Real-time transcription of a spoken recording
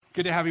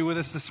Good to have you with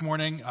us this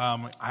morning.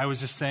 I was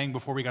just saying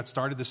before we got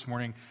started this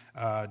morning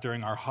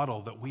during our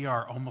huddle that we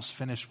are almost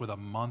finished with a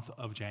month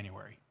of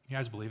January. You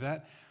guys believe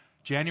that?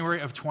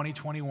 January of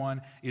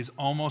 2021 is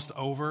almost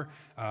over.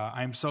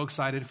 I'm so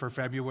excited for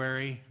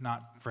February,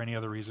 not for any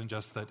other reason,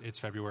 just that it's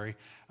February.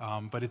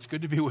 But it's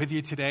good to be with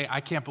you today. I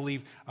can't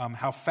believe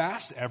how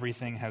fast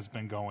everything has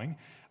been going.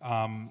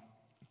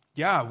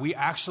 We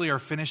actually are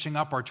finishing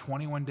up our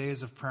 21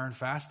 days of prayer and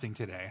fasting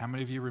today. How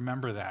many of you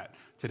remember that?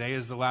 Today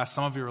is the last.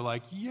 Some of you are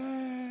like,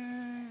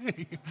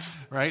 yay,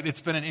 right?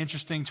 It's been an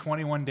interesting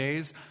 21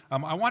 days.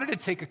 I wanted to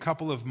take a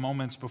couple of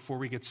moments before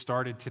we get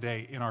started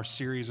today in our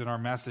series and our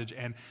message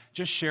and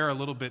just share a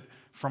little bit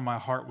from my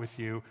heart with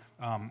you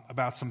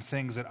about some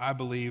things that I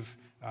believe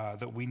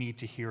that we need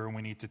to hear and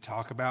we need to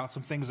talk about,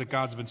 some things that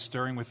God's been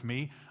stirring with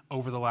me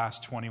over the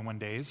last 21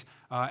 days,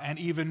 and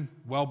even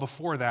well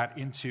before that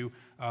into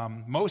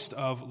most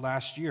of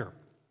last year.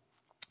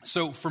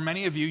 So for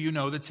many of you, you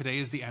know that today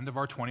is the end of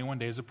our 21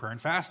 days of prayer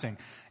and fasting.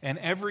 And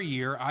every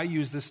year, I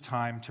use this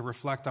time to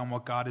reflect on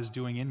what God is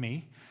doing in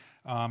me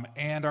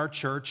and our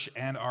church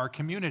and our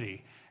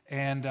community.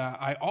 And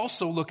I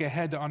also look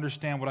ahead to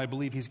understand what I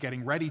believe He's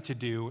getting ready to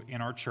do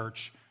in our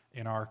church,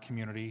 in our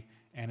community,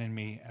 and in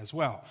me as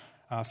well.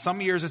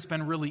 Some years it's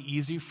been really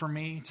easy for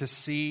me to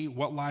see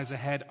what lies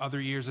ahead.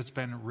 Other years it's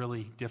been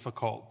really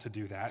difficult to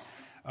do that.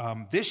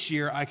 This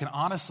year, I can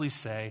honestly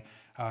say,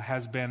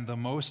 has been the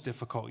most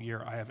difficult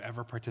year I have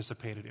ever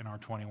participated in our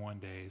 21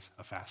 days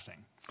of fasting.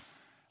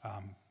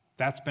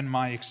 That's been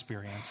my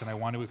experience, and I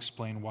want to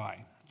explain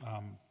why.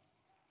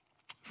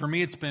 For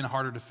me, it's been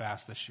harder to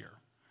fast this year.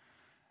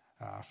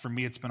 For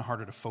me, it's been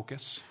harder to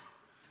focus.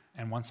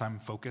 And once I'm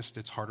focused,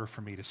 it's harder for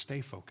me to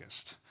stay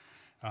focused.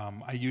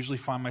 I usually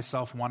find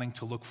myself wanting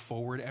to look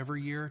forward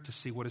every year to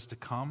see what is to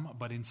come,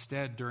 but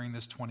instead, during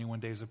this 21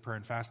 days of prayer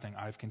and fasting,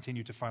 I've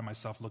continued to find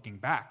myself looking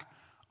back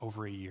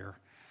over a year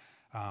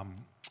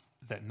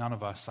that none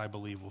of us, I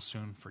believe, will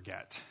soon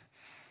forget.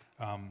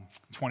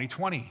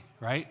 2020,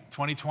 right?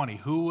 2020.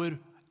 Who would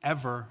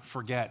ever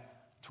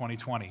forget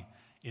 2020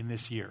 in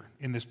this year,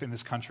 in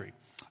this country?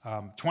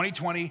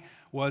 2020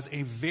 was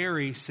a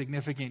very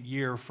significant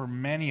year for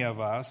many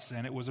of us,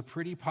 and it was a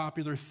pretty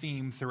popular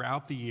theme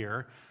throughout the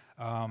year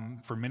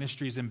for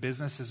ministries and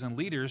businesses and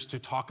leaders to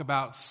talk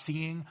about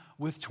seeing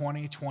with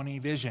 2020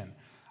 vision.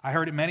 I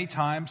heard it many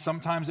times.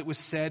 Sometimes it was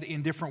said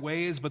in different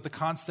ways, but the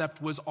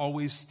concept was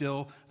always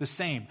still the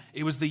same.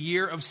 It was the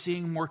year of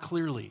seeing more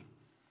clearly.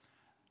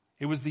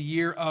 It was the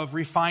year of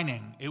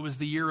refining. It was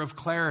the year of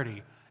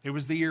clarity. It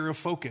was the year of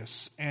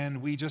focus.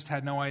 And we just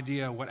had no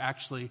idea what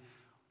actually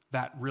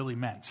that really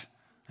meant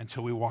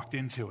until we walked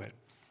into it.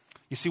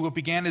 You see, what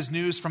began as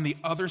news from the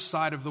other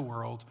side of the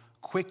world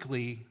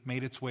quickly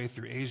made its way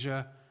through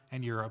Asia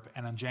and Europe.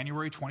 And on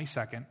January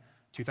 22nd,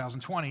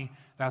 2020,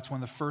 that's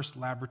when the first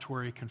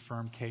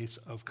laboratory-confirmed case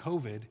of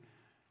COVID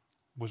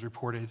was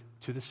reported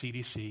to the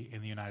CDC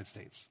in the United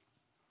States.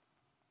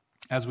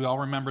 As we all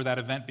remember, that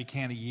event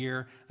became a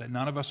year that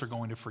none of us are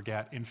going to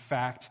forget. In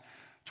fact,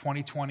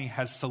 2020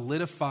 has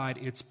solidified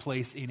its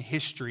place in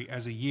history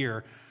as a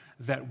year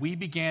that we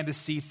began to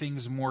see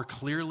things more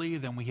clearly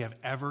than we have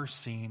ever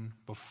seen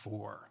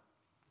before.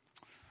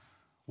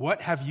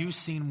 What have you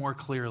seen more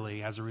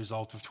clearly as a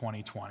result of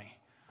 2020?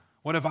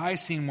 What have I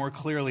seen more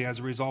clearly as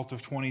a result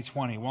of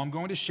 2020? Well, I'm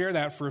going to share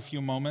that for a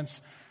few moments,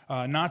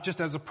 not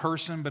just as a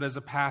person, but as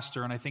a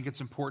pastor, and I think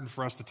it's important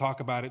for us to talk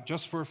about it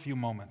just for a few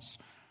moments.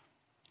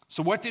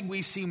 So what did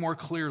we see more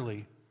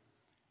clearly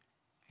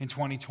in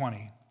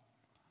 2020?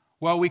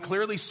 Well, we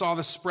clearly saw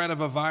the spread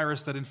of a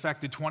virus that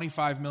infected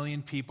 25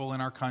 million people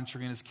in our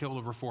country and has killed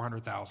over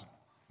 400,000.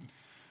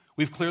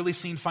 We've clearly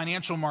seen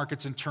financial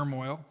markets in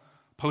turmoil,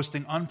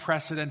 posting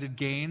unprecedented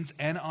gains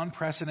and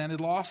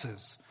unprecedented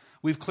losses.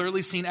 We've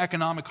clearly seen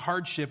economic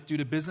hardship due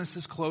to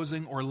businesses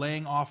closing or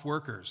laying off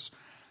workers.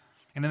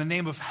 And in the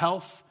name of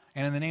health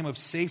and in the name of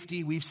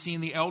safety, we've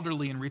seen the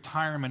elderly in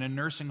retirement and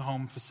nursing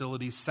home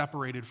facilities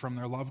separated from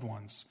their loved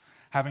ones,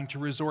 having to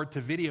resort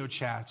to video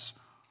chats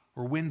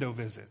or window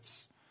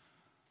visits.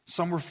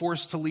 Some were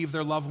forced to leave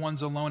their loved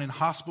ones alone in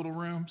hospital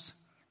rooms,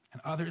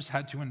 and others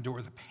had to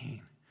endure the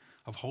pain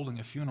of holding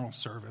a funeral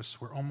service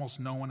where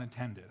almost no one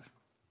attended.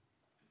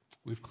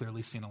 We've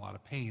clearly seen a lot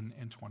of pain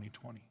in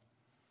 2020.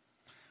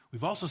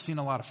 We've also seen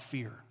a lot of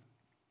fear.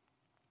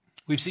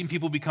 We've seen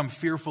people become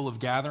fearful of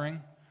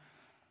gathering,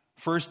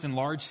 first in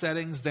large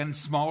settings, then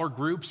smaller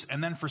groups,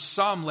 and then for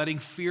some, letting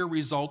fear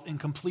result in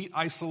complete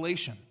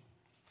isolation.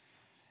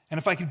 And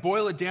if I could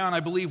boil it down, I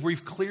believe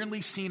we've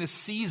clearly seen a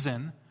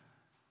season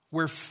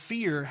where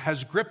fear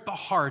has gripped the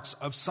hearts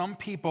of some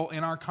people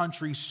in our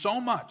country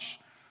so much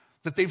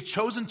that they've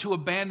chosen to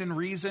abandon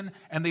reason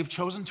and they've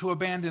chosen to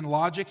abandon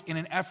logic in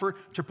an effort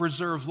to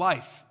preserve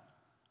life,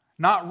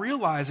 not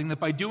realizing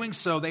that by doing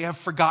so, they have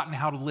forgotten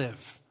how to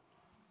live.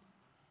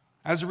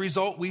 As a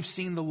result, we've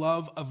seen the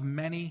love of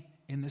many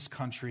in this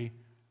country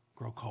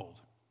grow cold.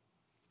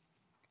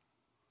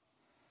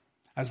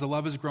 As the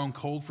love has grown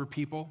cold for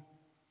people,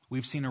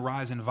 we've seen a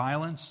rise in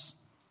violence,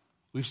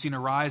 We've seen a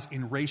rise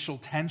in racial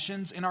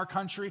tensions in our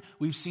country.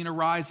 We've seen a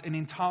rise in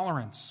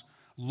intolerance,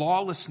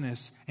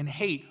 lawlessness, and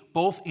hate,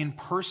 both in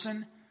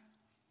person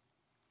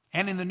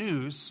and in the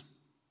news,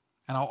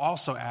 and I'll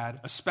also add,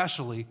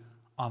 especially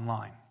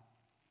online.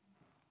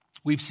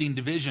 We've seen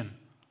division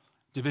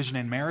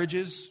in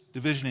marriages,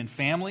 division in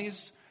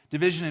families,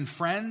 division in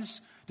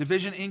friends,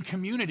 division in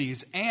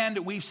communities, and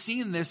we've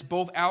seen this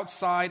both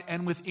outside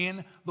and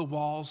within the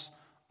walls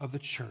of the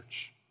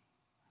church.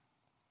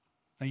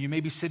 Now, you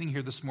may be sitting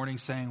here this morning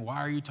saying, why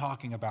are you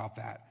talking about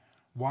that?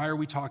 Why are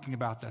we talking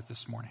about that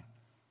this morning?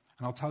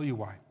 And I'll tell you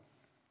why.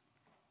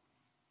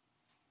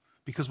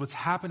 Because what's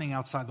happening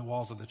outside the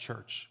walls of the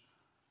church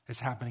is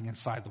happening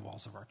inside the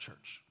walls of our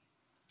church.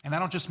 And I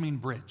don't just mean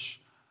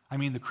Bridge. I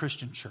mean the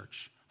Christian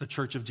church, the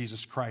Church of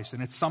Jesus Christ.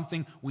 And it's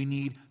something we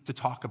need to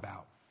talk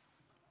about.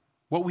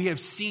 What we have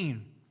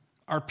seen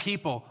are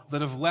people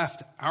that have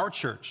left our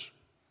church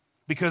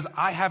because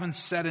I haven't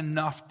said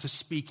enough to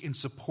speak in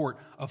support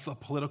of a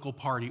political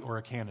party or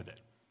a candidate.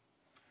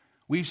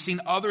 We've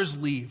seen others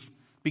leave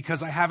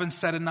because I haven't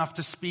said enough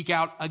to speak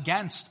out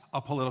against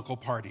a political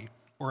party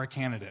or a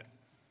candidate.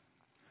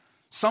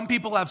 Some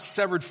people have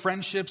severed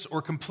friendships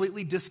or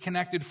completely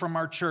disconnected from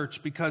our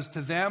church because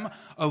to them,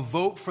 a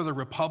vote for the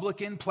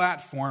Republican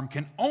platform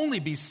can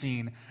only be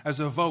seen as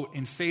a vote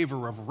in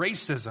favor of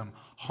racism,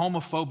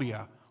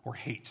 homophobia, or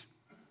hate.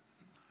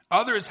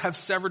 Others have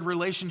severed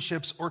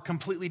relationships or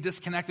completely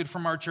disconnected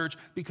from our church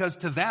because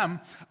to them,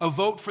 a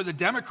vote for the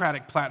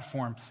Democratic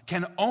platform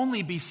can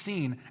only be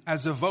seen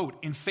as a vote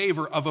in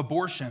favor of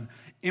abortion,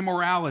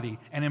 immorality,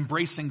 and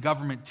embracing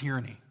government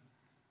tyranny.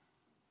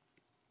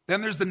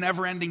 Then there's the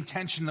never-ending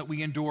tension that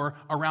we endure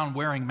around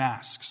wearing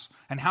masks.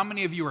 And how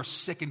many of you are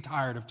sick and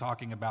tired of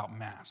talking about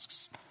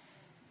masks?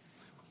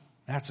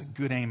 That's a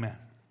good amen.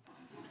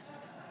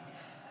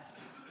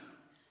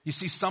 You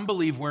see, some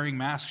believe wearing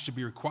masks should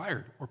be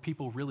required, or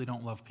people really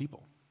don't love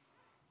people.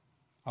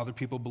 Other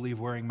people believe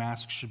wearing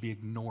masks should be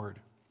ignored,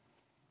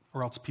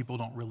 or else people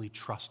don't really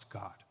trust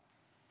God.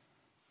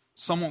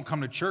 Some won't come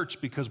to church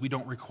because we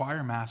don't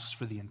require masks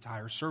for the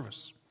entire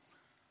service.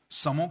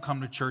 Some won't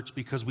come to church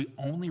because we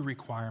only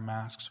require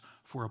masks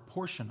for a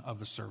portion of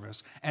the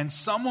service. And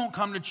some won't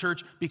come to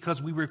church because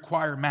we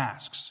require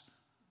masks,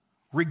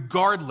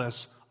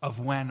 regardless of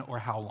when or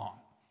how long.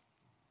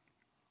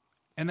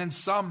 And then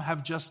some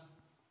have just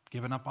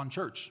given up on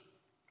church.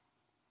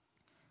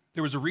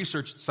 There was a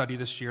research study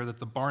this year that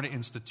the Barna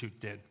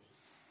Institute did.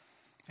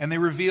 And they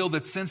revealed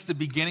that since the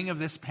beginning of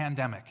this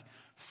pandemic,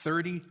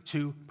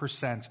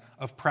 32%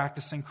 of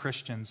practicing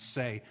Christians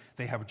say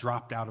they have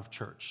dropped out of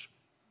church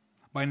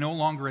by no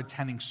longer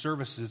attending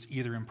services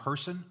either in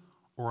person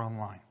or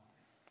online.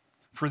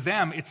 For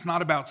them, it's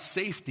not about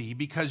safety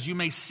because you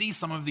may see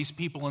some of these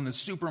people in the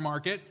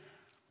supermarket,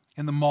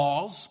 in the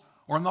malls,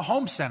 or in the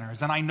home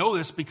centers. And I know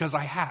this because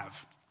I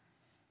have.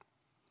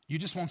 You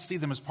just won't see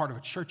them as part of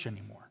a church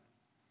anymore.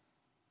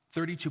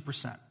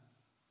 32%.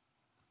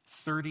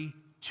 32%.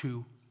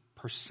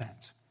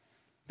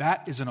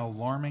 That is an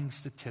alarming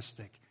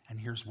statistic, and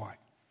here's why.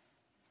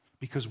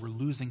 Because we're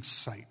losing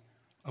sight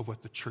of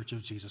what the Church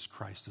of Jesus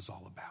Christ is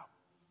all about.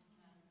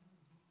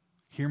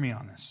 Hear me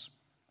on this.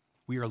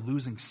 We are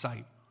losing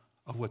sight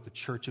of what the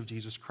Church of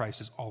Jesus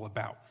Christ is all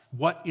about.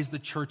 What is the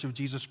Church of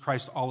Jesus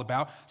Christ all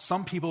about?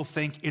 Some people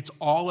think it's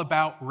all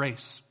about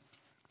race.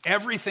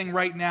 Everything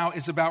right now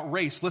is about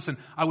race. Listen,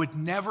 I would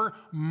never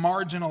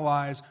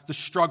marginalize the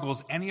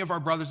struggles any of our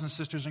brothers and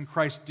sisters in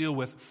Christ deal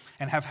with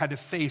and have had to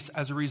face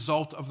as a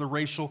result of the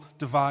racial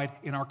divide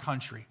in our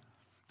country.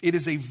 It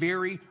is a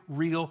very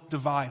real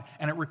divide,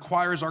 and it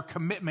requires our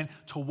commitment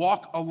to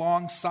walk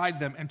alongside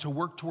them and to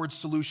work towards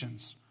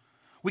solutions.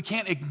 We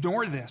can't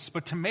ignore this,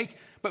 but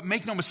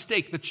make no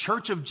mistake, the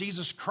Church of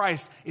Jesus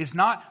Christ is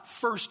not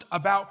first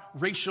about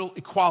racial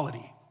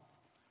equality.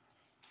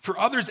 For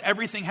others,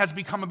 everything has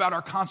become about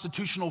our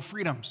constitutional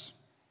freedoms.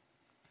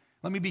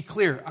 Let me be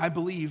clear. I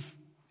believe,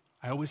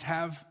 I always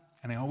have,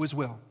 and I always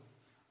will,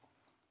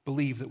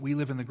 believe that we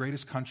live in the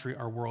greatest country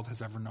our world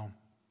has ever known.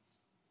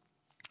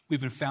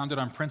 We've been founded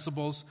on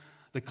principles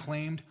that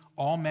claimed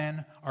all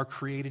men are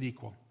created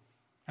equal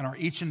and are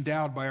each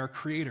endowed by our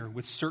Creator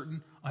with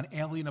certain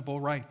unalienable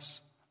rights.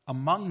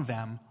 Among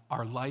them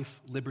are life,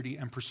 liberty,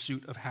 and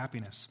pursuit of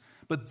happiness.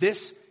 But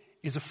this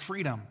is a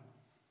freedom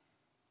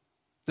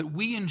that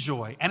we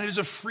enjoy, and it is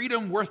a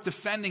freedom worth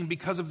defending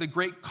because of the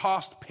great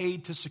cost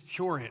paid to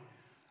secure it.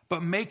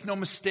 But make no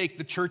mistake,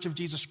 the Church of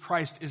Jesus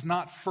Christ is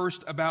not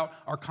first about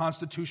our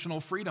constitutional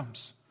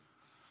freedoms.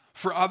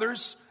 For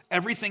others,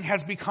 everything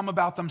has become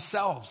about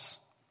themselves,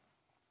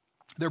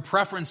 their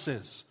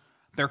preferences,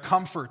 their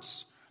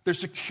comforts, their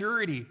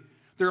security,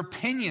 their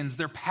opinions,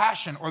 their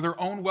passion, or their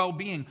own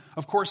well-being.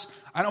 Of course,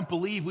 I don't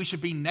believe we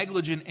should be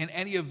negligent in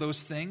any of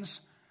those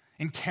things,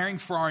 in caring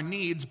for our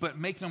needs, but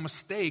make no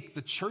mistake,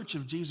 the Church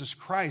of Jesus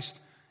Christ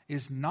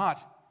is not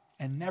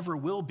and never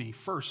will be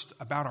first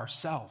about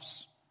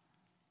ourselves.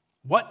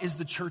 What is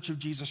the Church of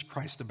Jesus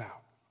Christ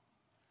about?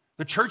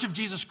 The Church of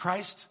Jesus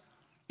Christ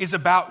is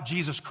about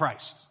Jesus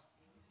Christ.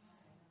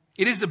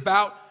 It is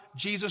about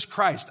Jesus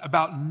Christ,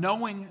 about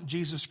knowing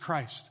Jesus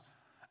Christ,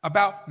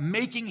 about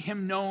making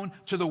him known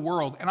to the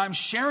world. And I'm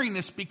sharing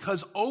this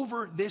because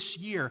over this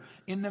year,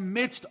 in the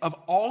midst of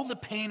all the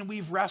pain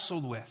we've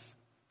wrestled with,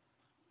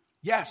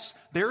 yes,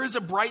 there is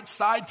a bright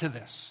side to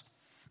this.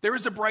 There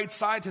is a bright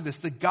side to this,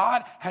 that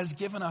God has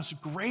given us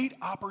great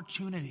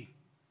opportunity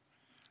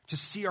to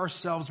see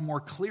ourselves more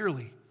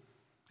clearly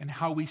and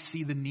how we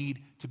see the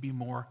need to be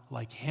more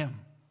like him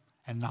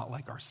and not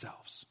like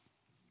ourselves.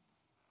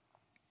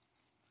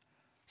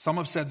 Some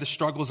have said the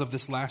struggles of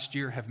this last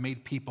year have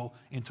made people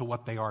into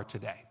what they are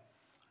today.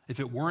 If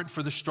it weren't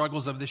for the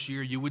struggles of this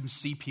year, you wouldn't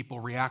see people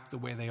react the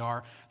way they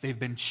are. They've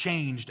been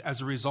changed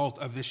as a result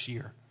of this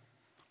year.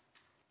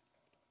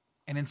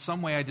 And in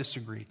some way, I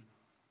disagree.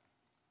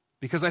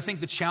 Because I think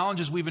the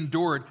challenges we've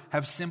endured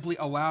have simply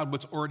allowed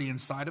what's already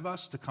inside of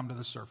us to come to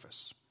the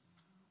surface.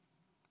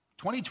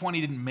 2020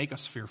 didn't make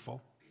us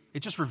fearful. It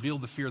just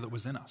revealed the fear that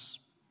was in us.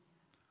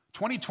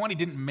 2020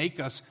 didn't make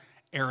us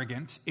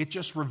arrogant. It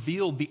just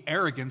revealed the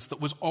arrogance that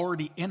was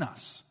already in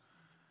us.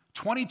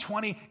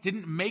 2020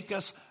 didn't make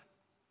us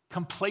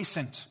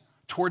complacent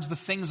towards the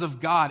things of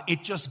God.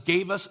 It just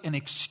gave us an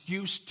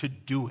excuse to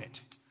do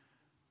it.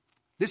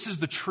 This is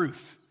the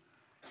truth.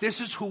 This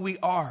is who we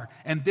are.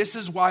 And this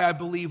is why I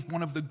believe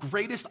one of the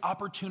greatest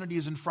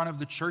opportunities in front of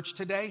the church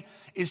today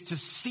is to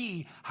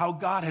see how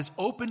God has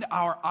opened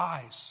our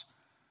eyes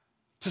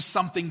to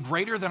something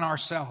greater than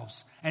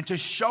ourselves and to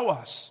show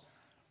us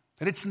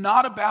that it's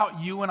not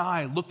about you and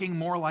I looking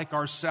more like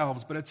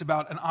ourselves, but it's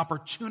about an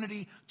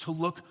opportunity to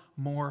look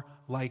more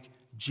like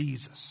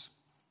Jesus.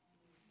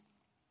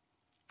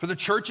 For the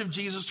Church of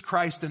Jesus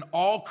Christ and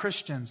all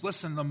Christians,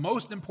 listen, the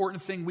most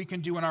important thing we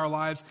can do in our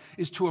lives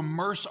is to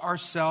immerse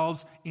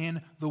ourselves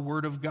in the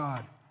Word of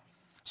God.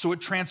 So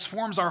it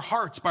transforms our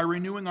hearts by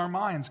renewing our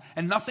minds.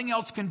 And nothing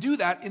else can do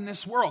that in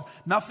this world.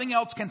 Nothing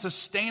else can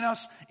sustain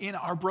us in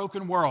our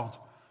broken world.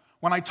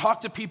 When I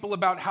talk to people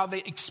about how they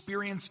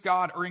experience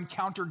God or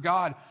encounter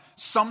God,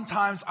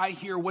 sometimes I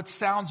hear what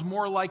sounds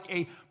more like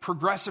a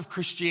progressive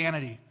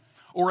Christianity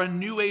or a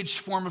new age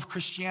form of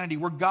Christianity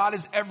where God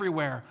is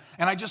everywhere.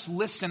 And I just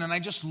listen and I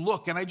just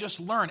look and I just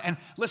learn. And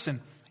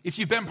listen, if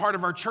you've been part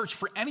of our church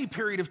for any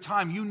period of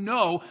time, you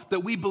know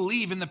that we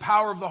believe in the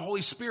power of the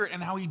Holy Spirit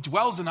and how he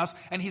dwells in us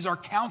and he's our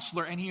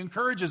counselor and he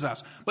encourages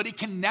us. But it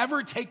can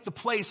never take the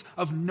place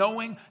of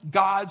knowing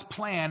God's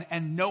plan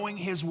and knowing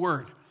his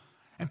word.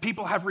 And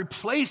people have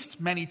replaced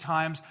many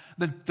times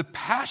the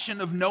passion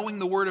of knowing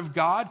the word of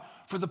God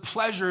for the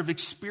pleasure of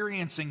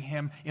experiencing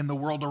him in the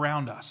world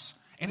around us.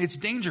 And it's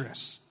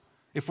dangerous.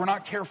 If we're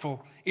not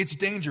careful, it's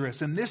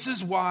dangerous. And this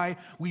is why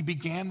we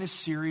began this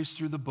series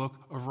through the book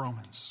of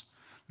Romans.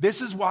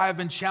 This is why I've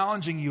been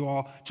challenging you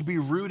all to be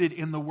rooted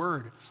in the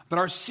Word. But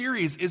our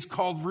series is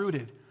called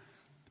Rooted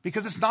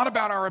because it's not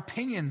about our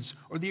opinions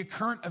or the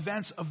current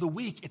events of the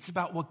week. It's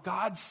about what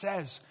God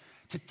says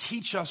to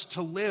teach us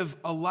to live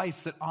a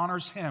life that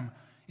honors him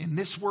in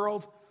this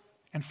world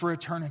and for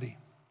eternity.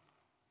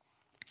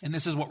 And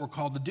this is what we're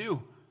called to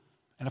do.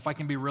 And if I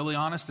can be really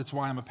honest, that's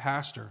why I'm a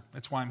pastor.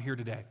 That's why I'm here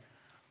today.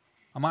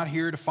 I'm not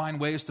here to find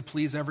ways to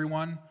please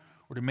everyone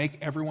or to make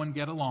everyone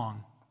get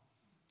along.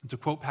 And to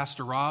quote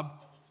Pastor Rob,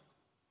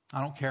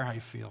 I don't care how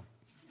you feel.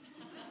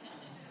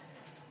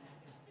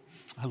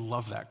 I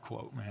love that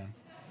quote, man.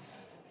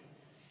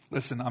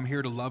 Listen, I'm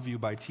here to love you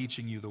by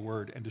teaching you the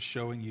word and to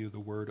showing you the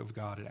word of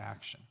God in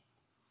action.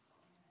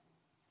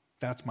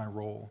 That's my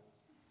role.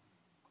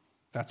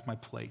 That's my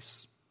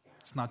place.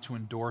 It's not to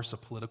endorse a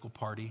political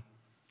party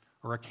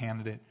or a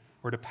candidate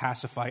or to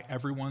pacify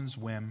everyone's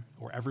whim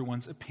or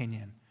everyone's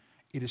opinion.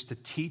 It is to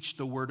teach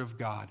the word of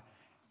God,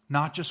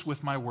 not just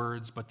with my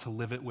words, but to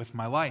live it with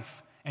my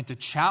life and to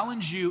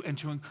challenge you and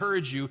to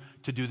encourage you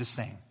to do the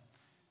same.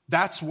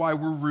 That's why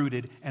we're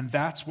rooted, and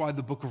that's why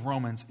the book of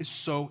Romans is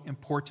so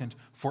important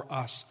for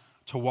us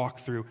to walk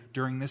through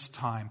during this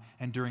time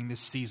and during this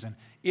season.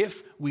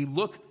 If we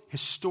look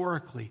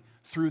historically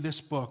through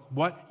this book,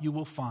 what you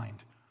will find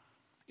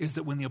is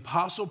that when the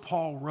Apostle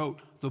Paul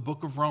wrote the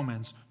book of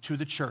Romans to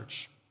the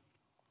church,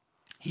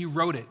 he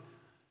wrote it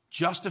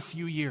just a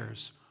few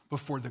years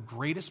before the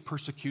greatest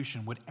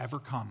persecution would ever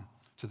come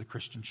to the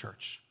Christian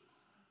church.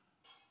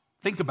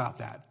 Think about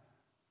that.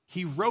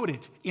 He wrote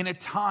it in a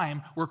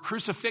time where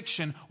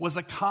crucifixion was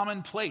a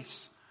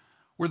commonplace,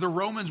 where the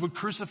Romans would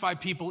crucify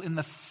people in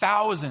the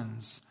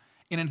thousands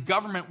in a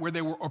government where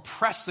they were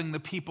oppressing the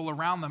people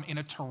around them in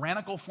a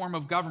tyrannical form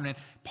of government.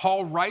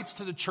 Paul writes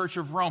to the church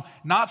of Rome,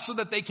 not so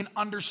that they can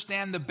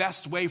understand the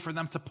best way for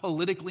them to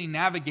politically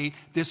navigate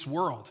this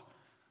world,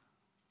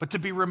 but to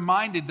be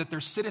reminded that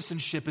their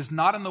citizenship is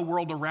not in the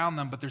world around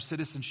them, but their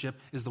citizenship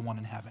is the one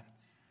in heaven.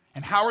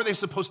 And how are they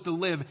supposed to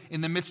live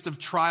in the midst of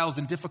trials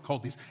and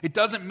difficulties? It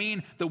doesn't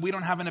mean that we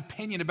don't have an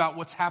opinion about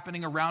what's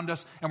happening around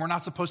us and we're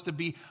not supposed to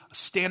be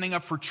standing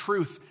up for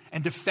truth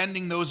and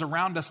defending those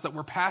around us that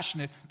we're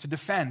passionate to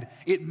defend.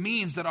 It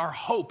means that our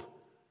hope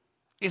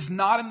is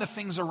not in the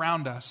things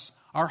around us.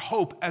 Our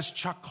hope, as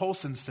Chuck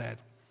Colson said,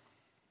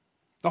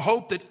 The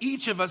hope that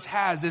each of us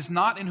has is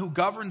not in who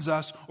governs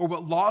us or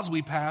what laws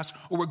we pass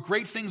or what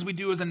great things we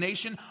do as a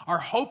nation. Our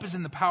hope is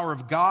in the power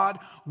of God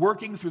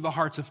working through the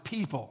hearts of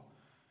people.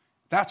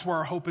 That's where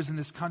our hope is in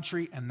this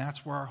country, and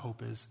that's where our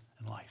hope is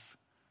in life.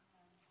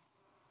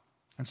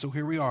 And so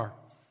here we are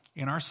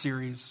in our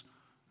series,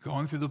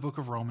 going through the book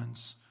of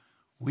Romans,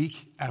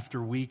 week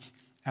after week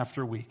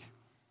after week.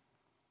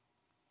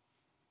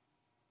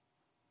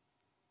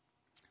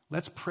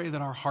 Let's pray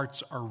that our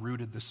hearts are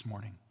rooted this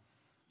morning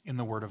in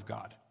the Word of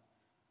God.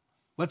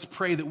 Let's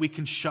pray that we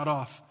can shut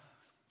off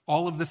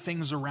all of the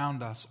things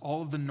around us,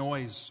 all of the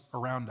noise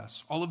around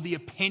us, all of the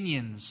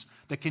opinions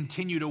that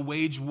continue to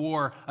wage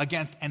war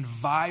against and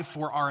vie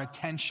for our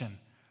attention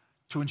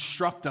to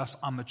instruct us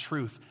on the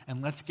truth.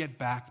 And let's get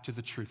back to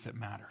the truth that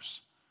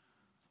matters.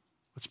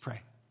 Let's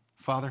pray.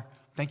 Father,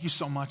 thank you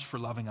so much for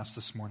loving us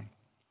this morning.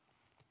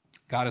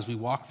 God, as we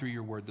walk through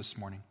your word this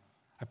morning,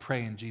 I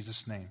pray in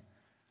Jesus' name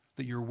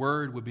that your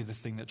word would be the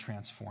thing that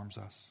transforms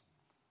us.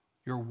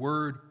 Your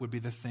word would be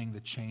the thing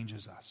that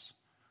changes us.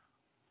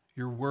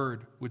 Your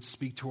word would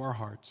speak to our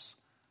hearts,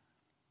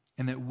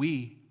 and that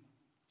we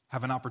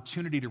have an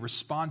opportunity to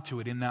respond to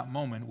it in that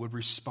moment, would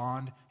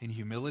respond in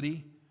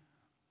humility,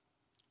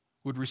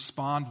 would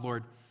respond,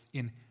 Lord,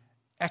 in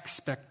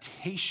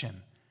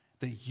expectation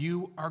that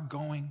you are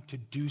going to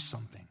do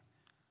something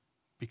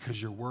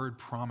because your word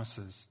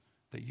promises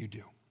that you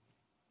do.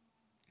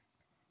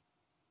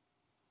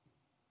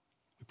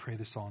 We pray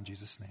this all in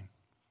Jesus' name.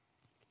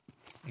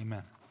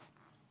 Amen.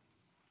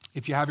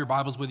 If you have your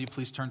Bibles with you,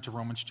 please turn to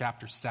Romans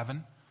chapter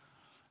 7.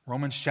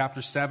 Romans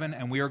chapter 7,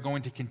 and we are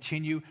going to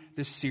continue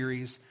this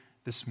series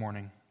this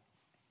morning.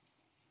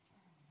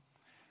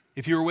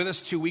 If you were with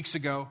us 2 weeks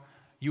ago,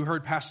 you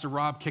heard Pastor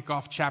Rob kick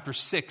off chapter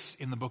 6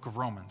 in the book of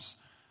Romans.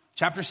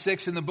 Chapter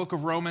 6 in the book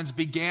of Romans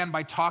began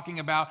by talking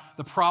about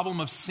the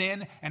problem of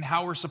sin and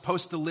how we're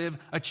supposed to live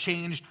a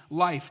changed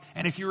life.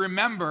 And if you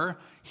remember,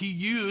 he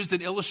used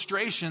an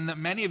illustration that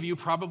many of you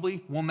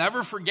probably will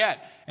never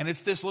forget. And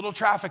it's this little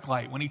traffic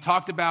light. When he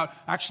talked about,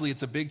 actually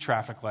it's a big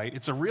traffic light.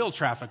 It's a real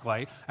traffic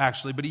light,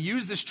 actually. But he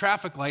used this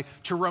traffic light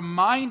to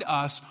remind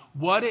us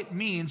what it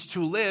means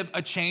to live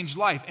a changed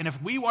life. And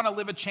if we want to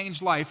live a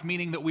changed life,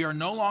 meaning that we are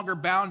no longer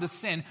bound to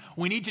sin,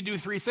 we need to do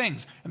three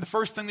things. And the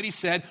first thing that he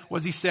said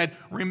was,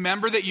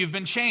 remember that you've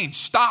been changed.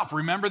 Stop.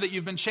 Remember that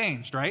you've been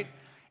changed, right?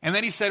 And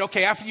then he said,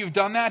 okay, after you've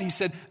done that, he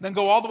said, then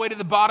go all the way to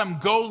the bottom.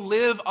 Go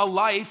live a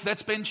life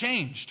that's been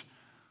changed.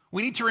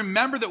 We need to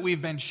remember that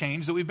we've been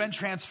changed, that we've been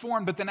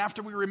transformed. But then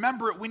after we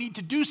remember it, we need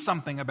to do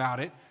something about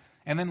it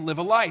and then live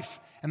a life.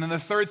 And then the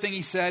third thing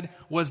he said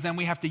was then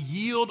we have to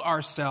yield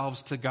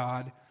ourselves to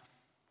God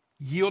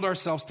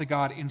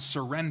in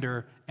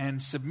surrender and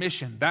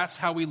submission. That's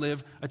how we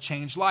live a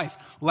changed life.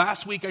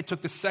 Last week, I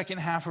took the second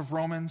half of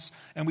Romans,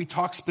 and we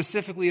talked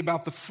specifically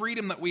about the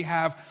freedom that we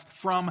have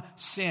from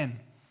sin.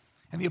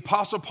 And the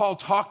Apostle Paul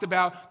talked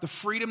about the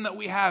freedom that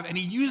we have, and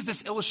he used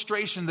this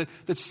illustration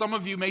that some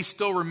of you may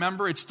still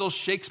remember. It still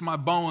shakes my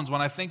bones when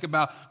I think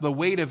about the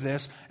weight of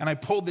this. And I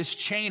pulled this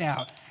chain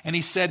out, and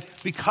he said,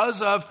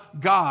 because of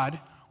God,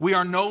 we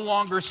are no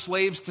longer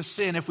slaves to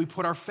sin if we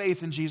put our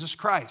faith in Jesus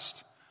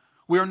Christ.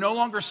 We are no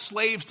longer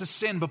slaves to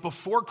sin, but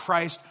before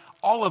Christ,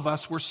 all of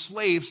us were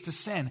slaves to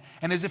sin.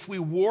 And as if we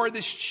wore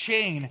this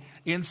chain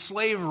in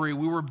slavery,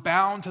 we were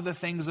bound to the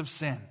things of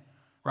sin,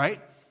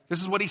 right?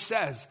 This is what he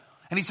says.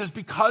 And he says,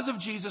 because of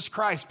Jesus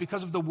Christ,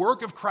 because of the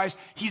work of Christ,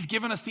 he's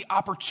given us the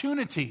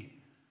opportunity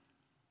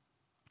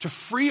to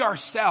free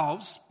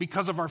ourselves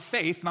because of our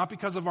faith, not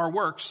because of our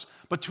works,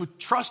 but to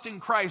trust in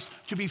Christ,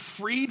 to be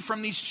freed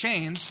from these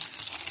chains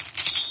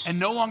and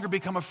no longer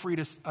become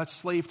a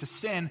slave to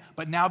sin,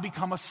 but now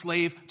become a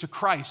slave to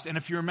Christ. And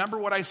if you remember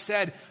what I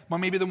said, well,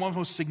 maybe the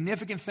most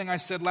significant thing I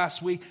said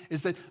last week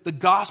is that the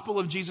gospel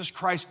of Jesus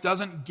Christ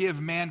doesn't give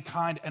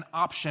mankind an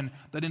option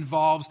that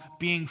involves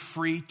being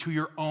free to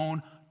your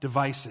own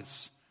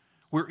devices.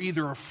 We're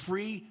either a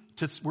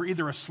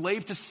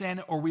slave to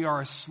sin or we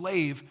are a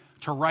slave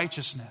to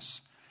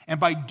righteousness. And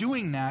by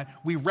doing that,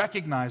 we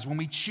recognize when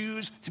we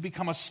choose to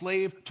become a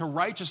slave to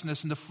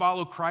righteousness and to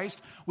follow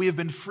Christ, we have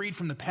been freed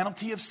from the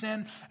penalty of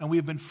sin and we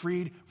have been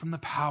freed from the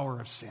power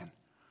of sin.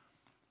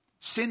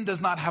 Sin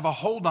does not have a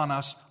hold on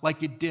us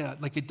like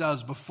it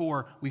does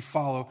before we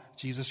follow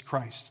Jesus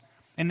Christ.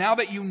 And now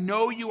that you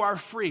know you are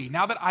free,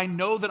 now that I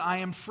know that I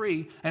am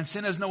free and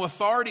sin has no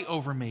authority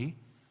over me,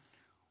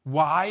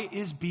 why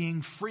is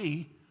being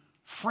free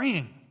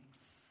freeing?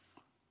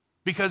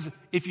 Because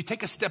if you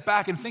take a step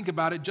back and think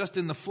about it, just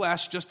in the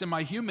flesh, just in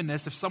my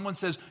humanness, if someone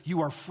says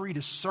you are free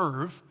to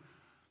serve,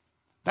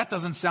 that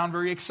doesn't sound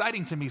very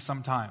exciting to me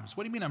sometimes.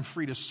 What do you mean I'm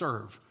free to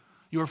serve?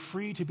 You are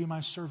free to be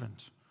my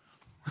servant.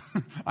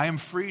 I am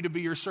free to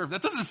be your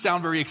servant. That doesn't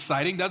sound very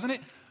exciting, doesn't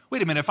it?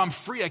 Wait a minute, if I'm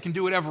free, I can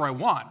do whatever I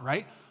want,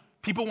 right?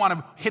 People want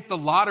to hit the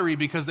lottery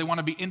because they want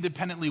to be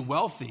independently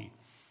wealthy,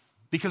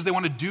 because they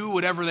want to do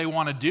whatever they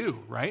want to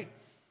do, right?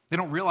 They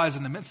don't realize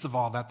in the midst of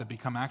all that they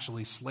become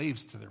actually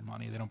slaves to their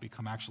money. They don't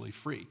become actually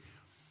free.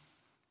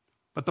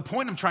 But the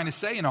point I'm trying to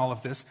say in all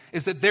of this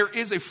is that there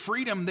is a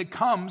freedom that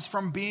comes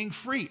from being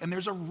free, and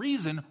there's a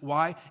reason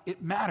why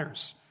it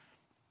matters.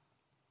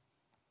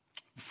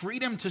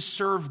 Freedom to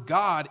serve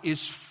God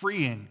is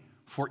freeing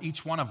for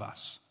each one of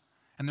us.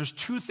 And there's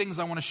two things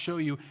I want to show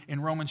you in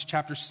Romans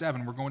chapter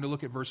 7. We're going to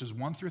look at verses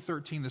 1 through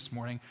 13 this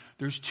morning.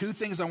 There's two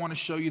things I want to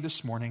show you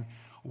this morning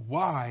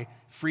why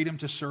freedom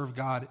to serve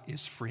God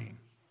is freeing.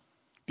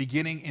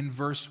 Beginning in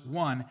verse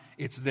 1,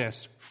 it's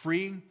this.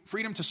 Freedom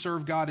to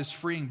serve God is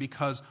freeing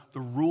because the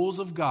rules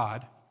of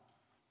God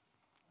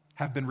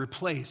have been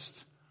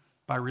replaced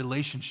by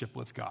relationship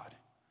with God.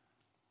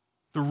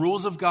 The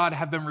rules of God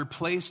have been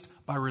replaced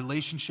by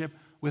relationship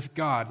with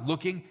God.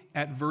 Looking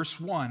at verse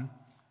 1,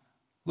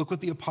 look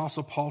what the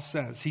Apostle Paul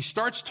says. He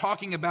starts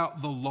talking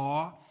about the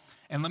law.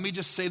 And let me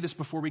just say this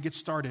before we get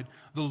started.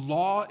 The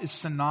law is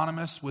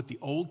synonymous with the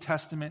Old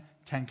Testament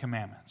 10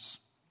 Commandments.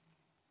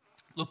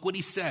 Look what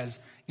he says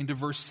into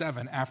verse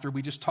 7 after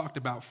we just talked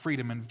about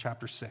freedom in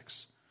chapter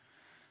 6.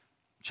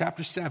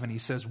 Chapter 7, he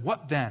says,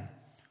 "What then?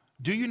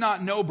 Do you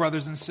not know,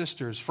 brothers and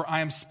sisters, for I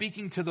am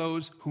speaking to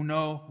those who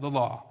know the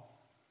law,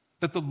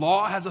 that the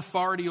law has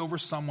authority over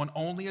someone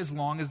only as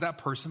long as that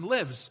person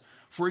lives.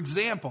 For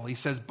example," he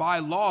says, "by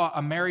law,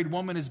 a married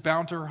woman is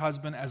bound to her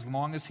husband as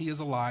long as he is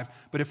alive,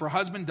 but if her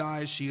husband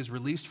dies, she is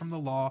released from the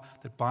law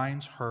that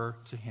binds her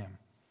to him.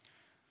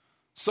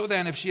 So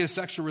then, if she has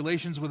sexual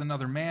relations with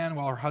another man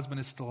while her husband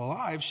is still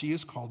alive, she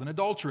is called an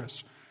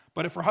adulteress.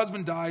 But if her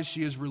husband dies,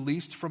 she is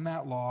released from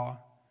that law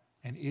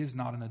and is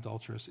not an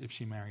adulteress if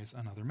she marries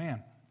another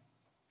man."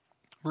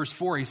 Verse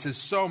 4, he says,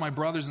 "So, my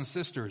brothers and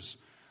sisters,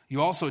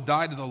 you also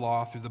died to the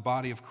law through the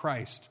body of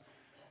Christ,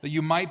 that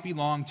you might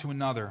belong to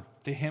another,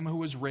 to him who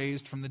was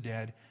raised from the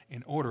dead,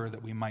 in order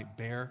that we might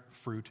bear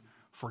fruit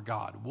for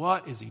God."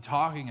 What is he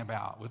talking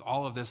about with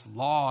all of this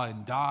law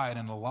and died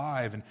and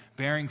alive and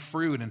bearing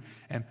fruit?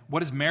 And what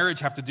does marriage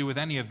have to do with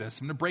any of this?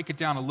 I'm going to break it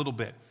down a little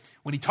bit.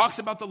 When he talks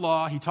about the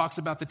law, he talks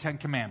about the 10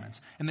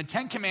 Commandments. And the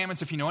 10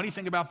 Commandments, if you know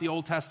anything about the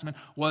Old Testament,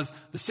 was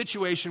the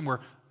situation where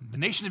the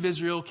nation of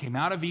Israel came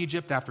out of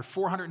Egypt after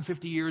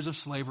 450 years of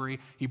slavery.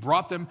 He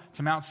brought them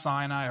to Mount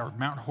Sinai or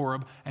Mount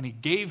Horeb, and he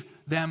gave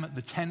them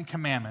the 10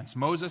 Commandments.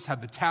 Moses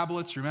had the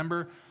tablets,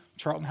 remember?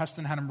 Charlton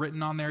Heston had them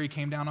written on there. He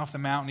came down off the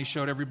mountain. He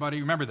showed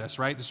everybody. Remember this,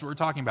 right? This is what we're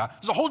talking about.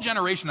 There's a whole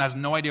generation that has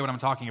no idea what I'm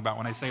talking about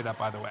when I say that,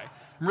 by the way.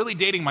 I'm really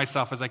dating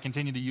myself as I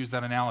continue to use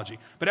that analogy.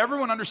 But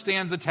everyone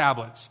understands the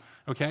tablets,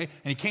 okay?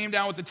 And he came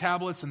down with the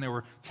tablets, and there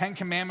were 10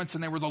 Commandments,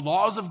 and they were the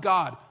laws of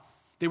God.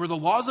 They were the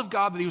laws of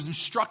God that he was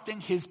instructing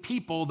his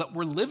people that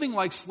were living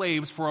like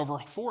slaves for over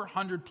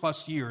 400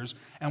 plus years.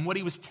 And what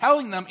he was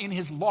telling them in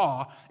his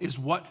law is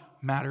what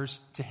matters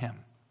to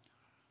him.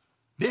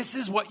 This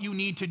is what you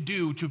need to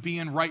do to be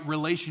in right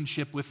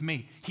relationship with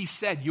me. He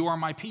said, "You are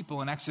my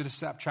people" in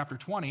Exodus chapter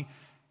 20.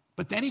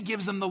 But then he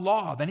gives them the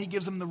law. Then he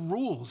gives them the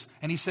rules.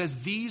 And he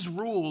says, these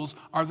rules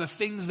are the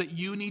things that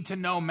you need to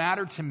know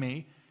matter to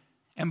me.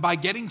 And by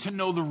getting to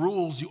know the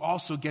rules, you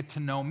also get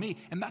to know me.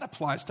 And that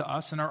applies to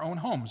us in our own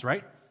homes,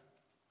 right?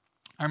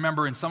 I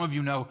remember, and some of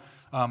you know,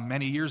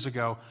 many years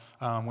ago,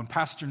 when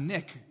Pastor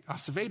Nick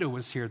Acevedo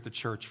was here at the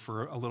church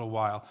for a little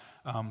while,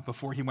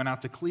 before he went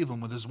out to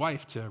Cleveland with his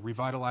wife to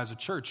revitalize a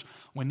church.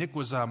 When Nick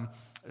was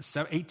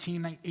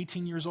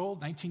 19 years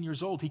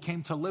old, he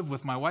came to live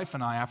with my wife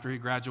and I after he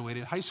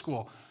graduated high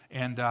school.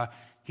 And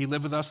he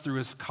lived with us through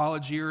his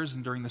college years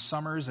and during the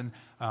summers, and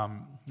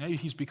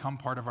he's become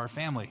part of our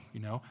family,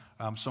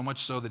 so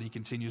much so that he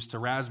continues to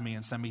razz me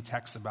and send me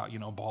texts about,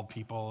 bald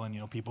people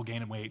and, people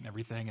gaining weight and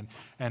everything,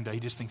 and he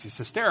just thinks he's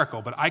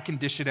hysterical, but I can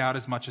dish it out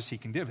as much as he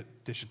can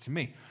dish it to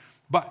me.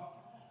 But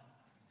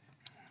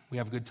we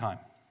have a good time.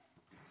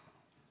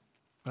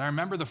 But I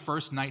remember the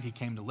first night he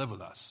came to live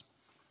with us.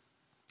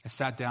 I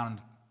sat down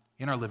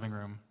in our living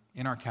room,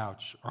 on our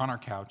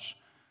couch,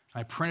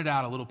 I printed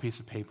out a little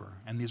piece of paper,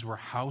 and these were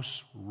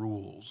house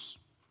rules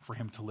for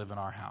him to live in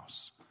our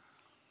house.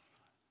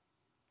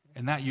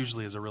 And that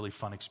usually is a really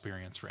fun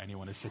experience for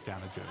anyone to sit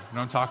down and do. You know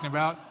what I'm talking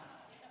about?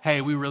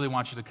 Hey, we really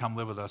want you to come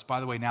live with us.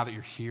 By the way, now that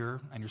you're here,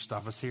 and your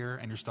stuff is here,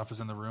 and your stuff is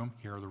in the room,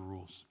 here are the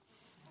rules.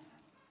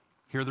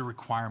 Here are the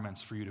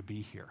requirements for you to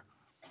be here.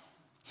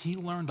 He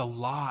learned a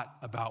lot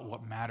about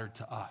what mattered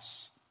to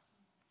us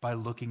by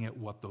looking at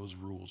what those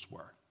rules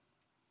were.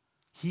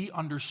 He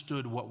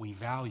understood what we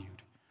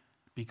valued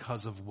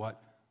because of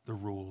what the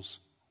rules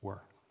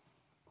were.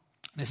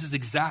 This is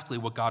exactly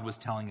what God was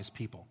telling his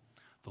people.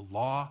 The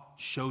law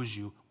shows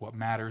you what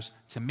matters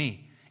to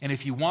me. And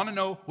if you want to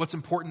know what's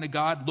important to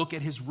God, look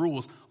at his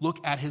rules, look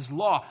at his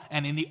law.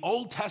 And in the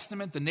Old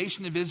Testament, the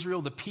nation of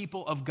Israel, the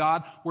people of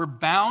God, were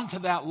bound to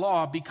that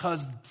law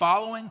because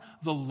following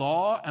the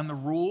law and the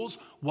rules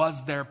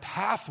was their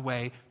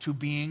pathway to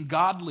being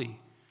godly.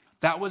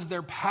 That was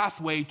their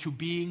pathway to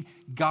being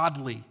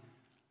godly.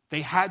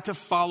 They had to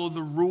follow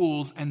the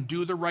rules and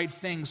do the right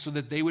things so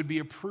that they would be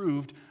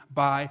approved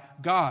by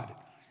God.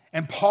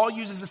 And Paul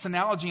uses this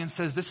analogy and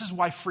says, this is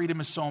why freedom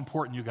is so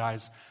important, you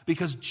guys.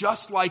 Because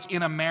just like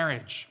in a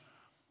marriage,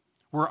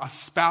 where a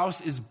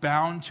spouse is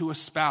bound to a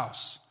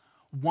spouse,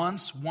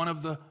 once one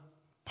of the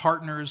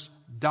partners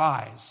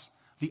dies,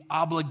 the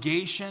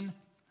obligation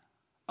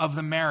of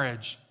the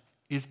marriage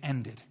is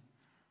ended.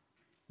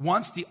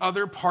 Once the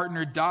other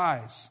partner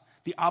dies,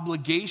 the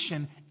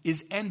obligation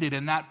is ended,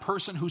 and that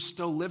person who's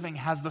still living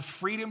has the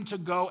freedom to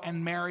go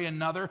and marry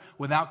another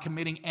without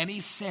committing any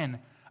sin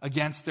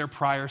against their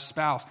prior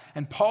spouse.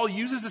 And Paul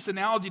uses this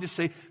analogy to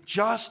say,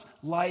 just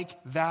like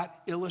that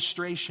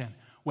illustration,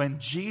 when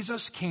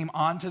Jesus came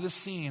onto the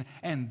scene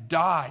and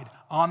died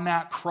on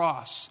that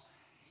cross,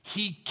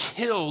 he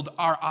killed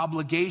our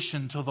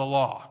obligation to the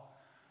law.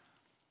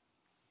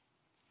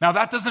 Now,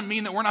 that doesn't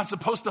mean that we're not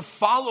supposed to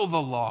follow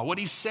the law. What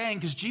he's saying,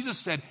 because Jesus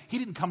said he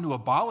didn't come to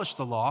abolish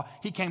the law.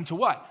 He came to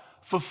what?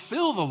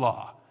 Fulfill the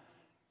law.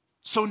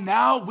 So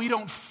now we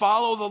don't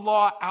follow the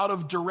law out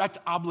of direct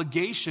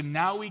obligation.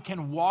 Now we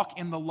can walk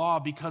in the law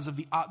because of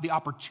the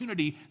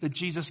opportunity that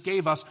Jesus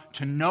gave us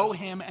to know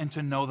him and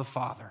to know the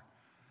Father.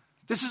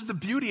 This is the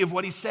beauty of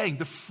what he's saying.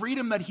 The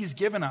freedom that he's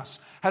given us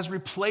has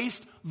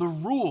replaced the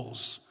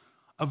rules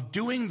of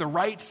doing the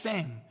right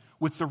thing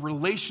with the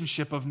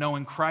relationship of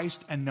knowing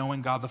Christ and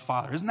knowing God the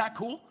Father. Isn't that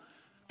cool?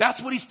 That's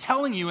what he's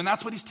telling you, and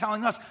that's what he's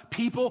telling us.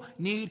 People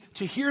need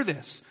to hear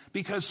this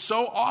because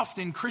so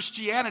often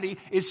Christianity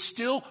is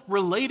still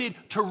related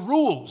to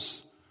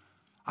rules.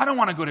 I don't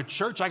want to go to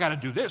church. I got to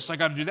do this. I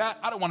got to do that.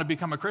 I don't want to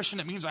become a Christian.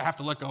 It means I have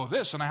to let go of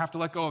this and I have to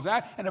let go of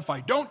that. And if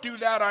I don't do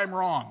that, I'm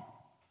wrong.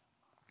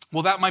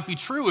 Well, that might be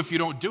true. If you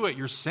don't do it,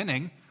 you're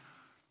sinning.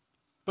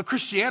 But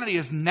Christianity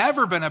has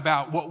never been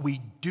about what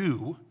we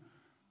do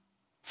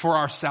for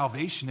our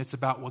salvation. It's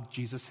about what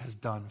Jesus has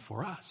done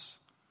for us,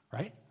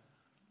 right?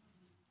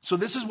 So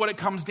this is what it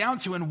comes down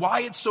to and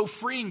why it's so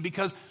freeing,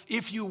 because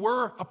if you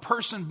were a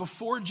person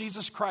before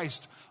Jesus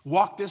Christ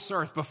walked this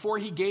earth, before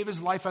he gave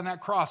his life on that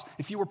cross,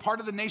 if you were part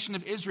of the nation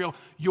of Israel,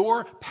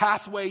 your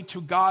pathway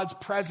to God's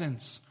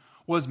presence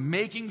was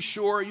making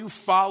sure you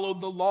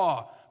followed the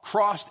law,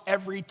 crossed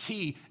every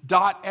T,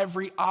 dot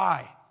every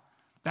I.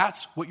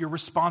 That's what your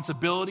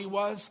responsibility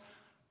was.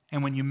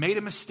 And when you made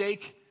a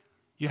mistake,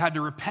 you had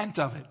to repent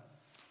of it.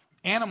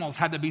 Animals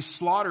had to be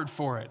slaughtered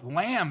for it.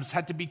 Lambs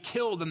had to be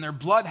killed and their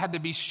blood had to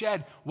be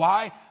shed.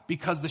 Why?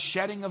 Because the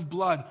shedding of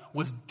blood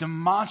was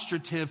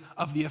demonstrative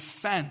of the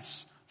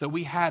offense that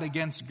we had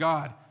against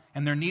God.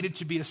 And there needed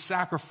to be a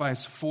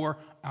sacrifice for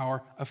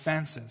our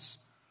offenses.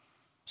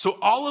 So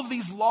all of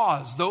these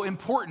laws, though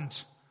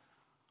important,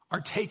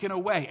 are taken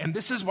away. And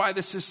this is why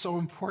this is so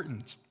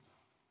important.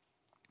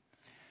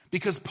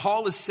 Because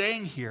Paul is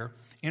saying here,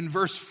 in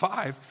verse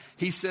 5,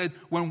 he said,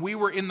 when we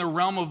were in the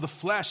realm of the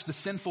flesh, the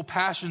sinful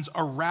passions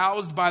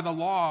aroused by the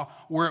law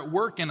were at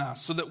work in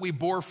us, so that we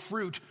bore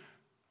fruit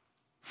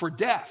for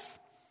death.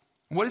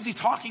 What is he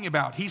talking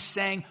about? He's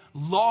saying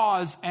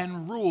laws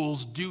and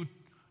rules do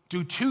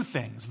two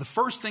things. The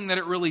first thing that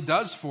it really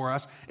does for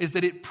us is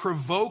that it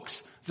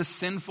provokes the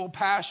sinful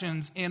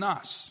passions in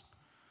us.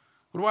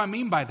 What do I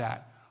mean by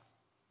that?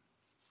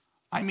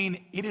 I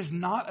mean, it is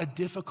not a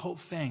difficult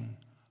thing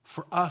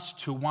for us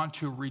to want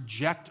to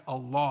reject a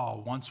law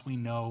once we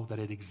know that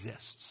it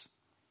exists.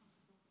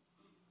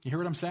 You hear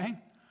what I'm saying?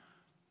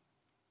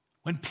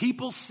 When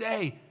people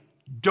say,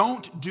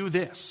 don't do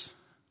this,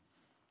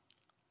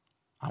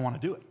 I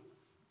want to do it.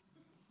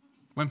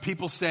 When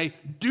people say,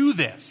 do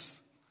this,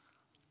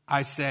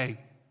 I say,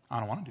 I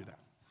don't want to do that.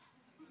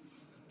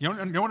 You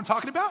know what I'm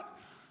talking about?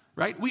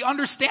 Right? We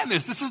understand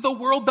this. This is the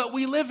world that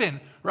we live in,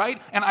 right?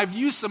 And I've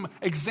used some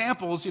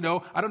examples, I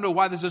don't know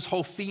why there's this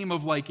whole theme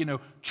of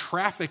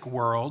traffic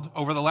world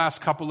over the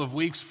last couple of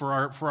weeks for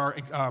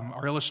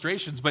our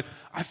illustrations, but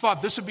I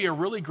thought this would be a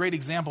really great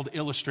example to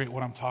illustrate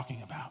what I'm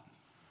talking about.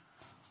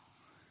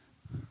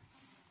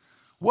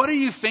 What do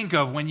you think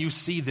of when you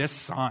see this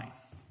sign?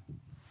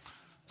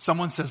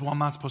 Someone says, well, I'm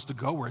not supposed to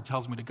go where it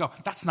tells me to go.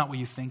 That's not what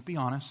you think, be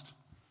honest.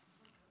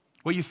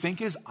 What you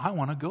think is, I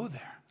want to go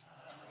there.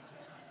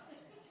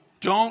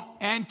 Don't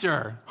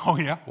enter. Oh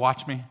yeah,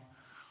 watch me.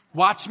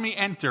 Watch me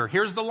enter.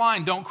 Here's the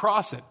line, don't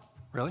cross it.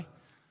 Really?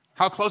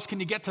 How close can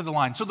you get to the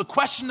line? So the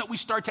question that we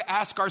start to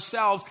ask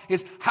ourselves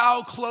is,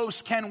 how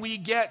close can we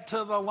get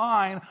to the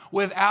line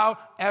without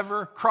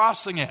ever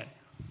crossing it?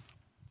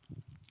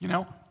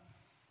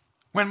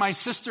 When my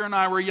sister and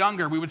I were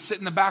younger, we would sit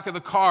in the back of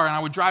the car and I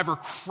would drive her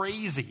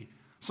crazy.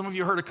 Some of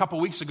you heard a couple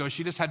weeks ago,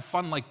 she just had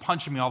fun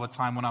punching me all the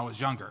time when I was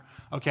younger.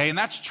 Okay, and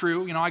that's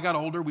true. I got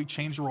older, we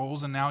changed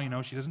roles, and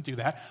now, she doesn't do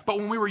that. But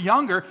when we were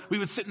younger, we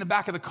would sit in the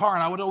back of the car,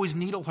 and I would always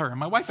needle her. And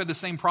my wife had the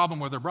same problem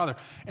with her brother.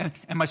 And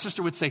my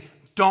sister would say,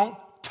 don't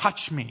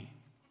touch me.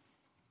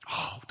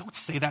 Oh, don't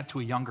say that to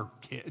a younger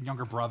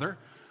brother.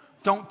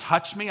 Don't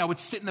touch me. I would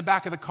sit in the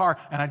back of the car,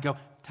 and I'd go,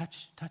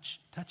 touch, touch,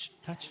 touch,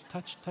 touch,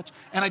 touch, touch.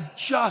 And I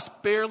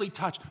just barely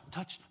touch,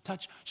 touch,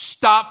 touch.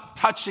 Stop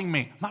touching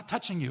me. I'm not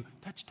touching you.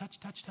 Touch, touch,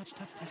 touch, touch,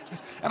 touch, touch, touch.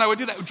 And I would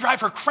do that. It would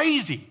drive her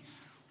crazy.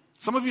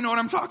 Some of you know what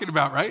I'm talking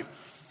about, right?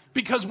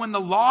 Because when the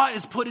law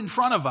is put in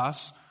front of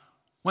us,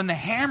 when the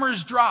hammer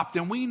is dropped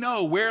and we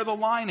know where the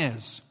line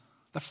is,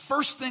 the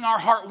first thing our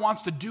heart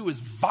wants to do is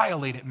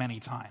violate it many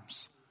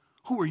times.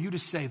 Who are you to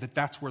say that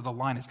that's where the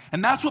line is?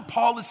 And that's what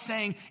Paul is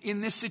saying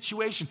in this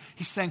situation.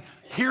 He's saying,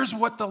 here's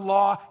what the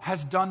law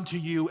has done to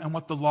you and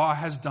what the law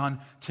has done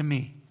to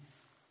me.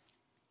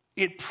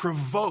 It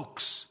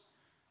provokes,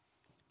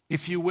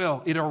 if you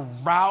will, it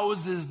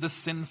arouses the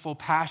sinful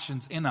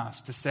passions in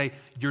us to say,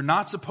 you're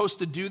not supposed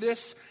to do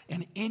this,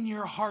 and in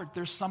your heart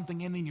there's something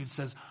in you that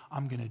says,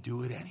 I'm going to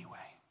do it anyway.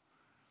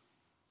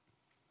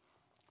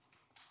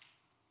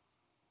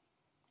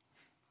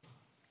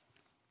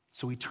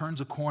 So he turns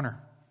a corner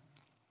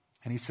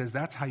and he says,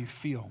 that's how you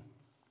feel.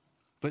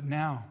 But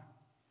now,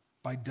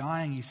 by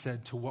dying, he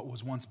said, to what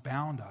was once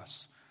bound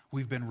us,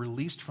 we've been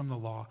released from the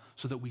law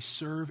so that we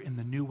serve in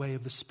the new way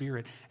of the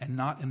Spirit and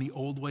not in the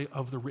old way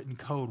of the written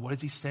code. What is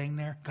he saying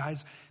there?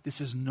 Guys,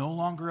 this is no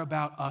longer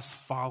about us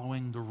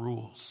following the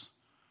rules.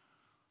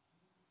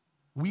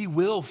 We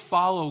will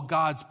follow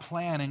God's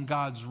plan and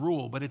God's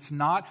rule, but it's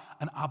not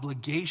an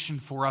obligation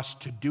for us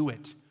to do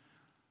it.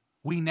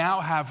 We now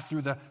have,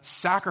 through the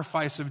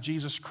sacrifice of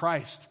Jesus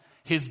Christ,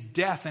 his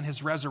death and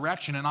his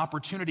resurrection, an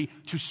opportunity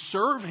to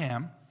serve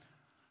him.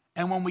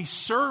 And when we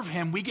serve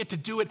him, we get to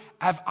do it.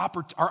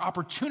 Our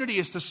opportunity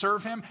is to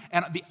serve him,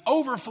 and the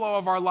overflow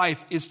of our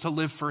life is to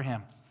live for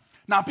him.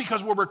 Not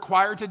because we're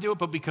required to do it,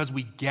 but because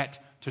we get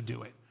to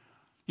do it.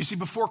 You see,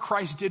 before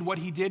Christ did what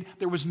he did,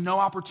 there was no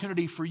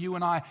opportunity for you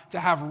and I to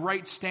have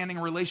right standing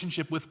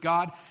relationship with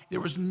God.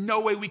 There was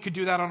no way we could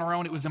do that on our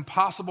own. It was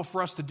impossible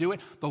for us to do it.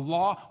 The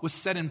law was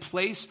set in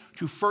place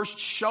to first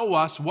show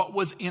us what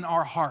was in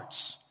our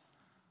hearts.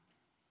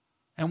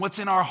 And what's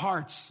in our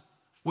hearts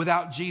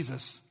without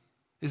Jesus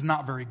is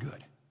not very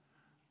good.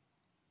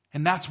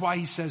 And that's why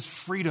he says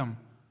freedom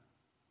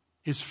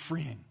is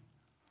freeing,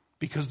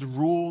 because the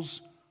rules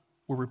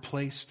were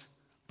replaced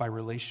by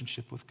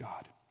relationship with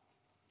God.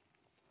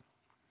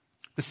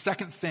 The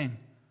second thing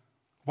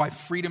why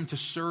freedom to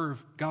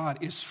serve God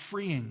is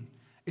freeing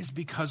is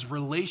because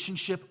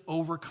relationship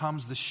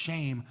overcomes the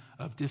shame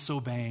of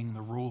disobeying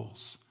the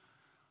rules.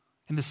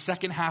 In the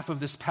second half of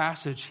this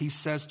passage, he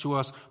says to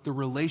us, the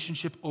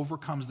relationship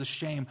overcomes the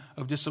shame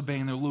of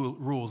disobeying the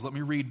rules. Let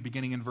me read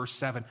beginning in verse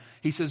 7.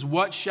 He says,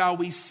 what shall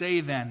we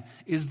say then?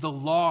 Is the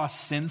law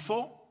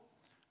sinful?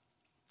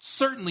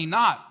 Certainly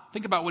not.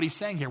 Think about what he's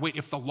saying here. Wait,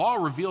 if the law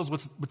reveals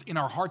what's in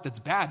our heart that's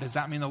bad, does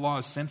that mean the law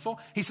is sinful?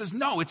 He says,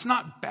 no, it's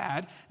not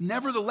bad.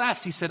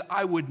 Nevertheless, he said,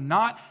 I would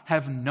not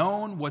have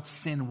known what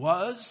sin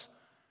was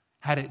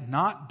had it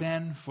not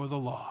been for the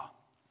law.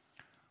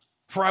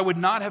 For I would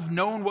not have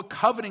known what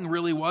coveting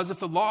really was if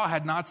the law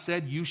had not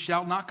said, you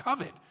shall not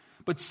covet.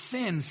 But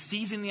sin,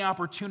 seizing the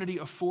opportunity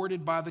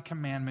afforded by the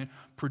commandment,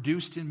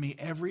 produced in me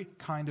every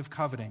kind of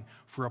coveting.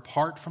 For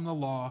apart from the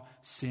law,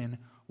 sin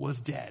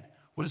was dead.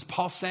 What is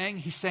Paul saying?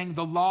 He's saying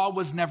the law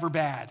was never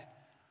bad.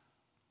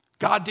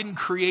 God didn't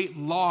create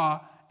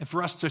law and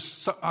for us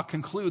to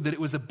conclude that it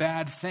was a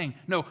bad thing.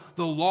 No,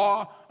 the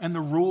law and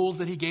the rules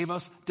that he gave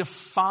us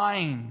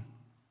define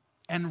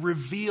and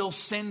reveal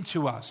sin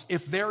to us.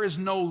 If there is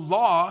no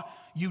law,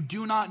 you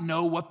do not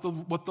know what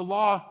the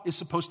law is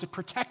supposed to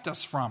protect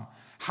us from.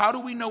 How do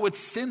we know what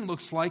sin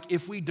looks like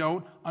if we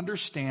don't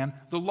understand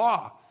the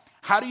law?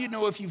 How do you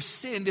know if you've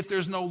sinned if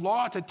there's no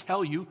law to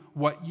tell you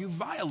what you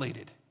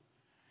violated?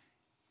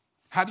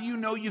 How do you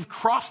know you've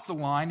crossed the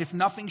line if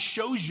nothing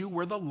shows you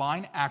where the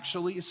line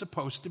actually is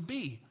supposed to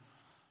be?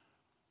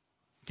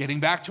 Getting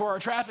back to our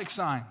traffic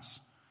signs.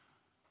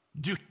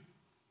 Do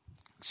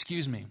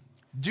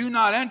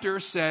not enter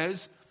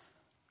says,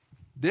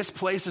 this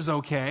place is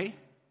okay,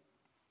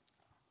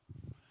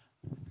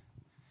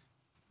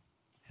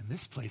 and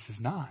this place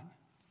is not.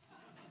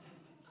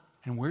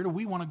 And where do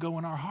we want to go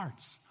in our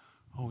hearts?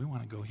 Oh, we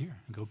want to go here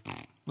and go,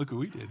 look what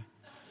we did,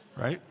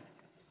 right?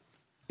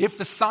 If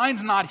the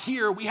sign's not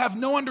here, we have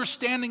no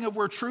understanding of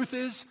where truth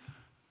is,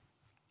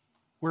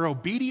 where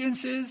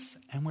obedience is,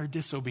 and where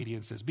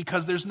disobedience is,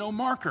 because there's no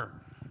marker.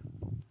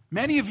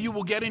 Many of you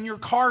will get in your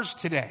cars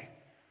today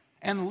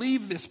and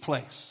leave this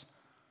place,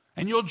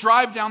 and you'll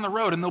drive down the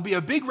road, and there'll be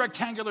a big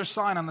rectangular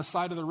sign on the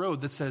side of the road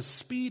that says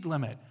speed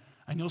limit,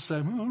 and you'll say,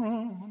 I don't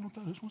know what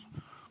that is.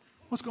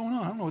 What's going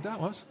on? I don't know what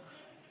that was.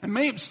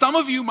 And some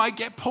of you might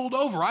get pulled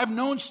over. I've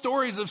known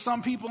stories of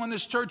some people in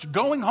this church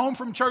going home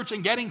from church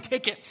and getting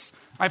tickets.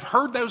 I've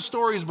heard those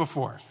stories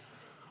before.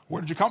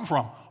 Where did you come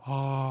from?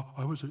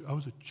 I was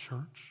at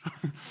church.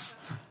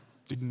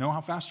 Did you know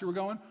how fast you were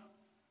going?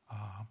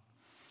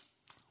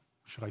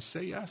 Should I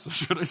say yes or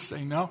should I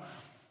say no?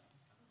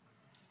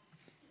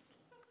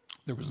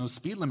 There was no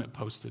speed limit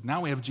posted.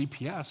 Now we have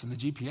GPS, and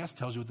the GPS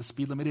tells you what the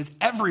speed limit is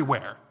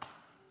everywhere,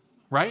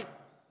 right?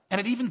 And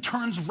it even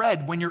turns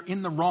red when you're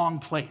in the wrong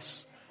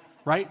place,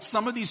 right?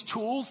 Some of these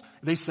tools,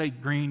 they say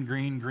green,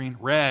 green, green,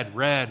 red,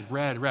 red,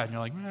 red, red. And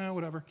you're like,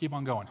 whatever, keep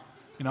on going.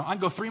 You know, I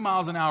can go 3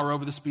 miles an hour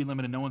over the speed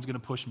limit and no one's going to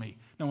push me.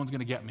 No one's going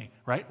to get me,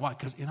 right? Why?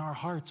 Because in our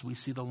hearts, we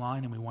see the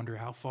line and we wonder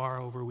how far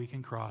over we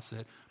can cross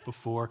it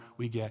before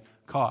we get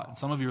caught. And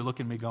some of you are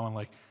looking at me going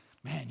like,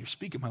 man, you're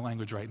speaking my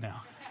language right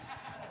now.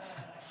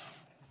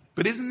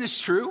 But isn't this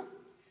true?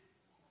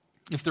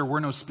 If there were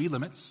no speed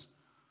limits,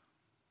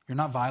 you're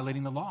not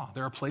violating the law.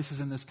 There are places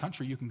in this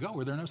country you can go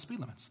where there are no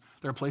speed limits.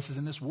 There are places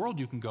in this world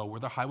you can go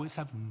where the highways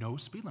have no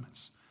speed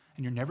limits.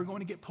 And you're never going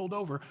to get pulled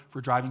over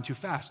for driving too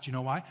fast. Do you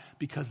know why?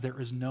 Because there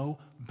is no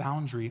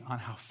boundary on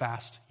how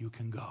fast you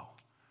can go.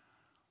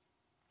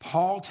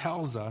 Paul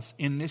tells us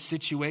in this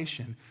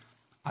situation,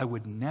 I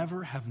would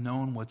never have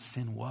known what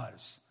sin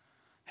was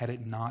had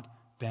it not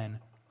been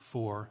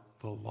for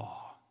the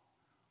law.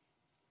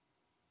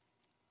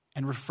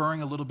 And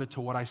referring a little bit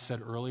to what I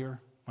said earlier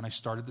when I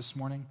started this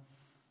morning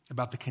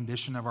about the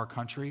condition of our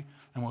country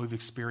and what we've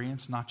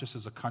experienced, not just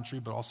as a country,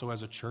 but also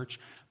as a church,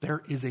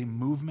 there is a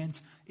movement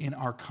in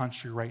our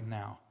country right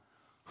now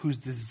whose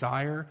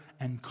desire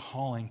and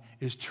calling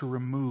is to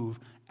remove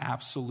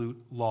absolute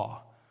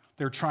law.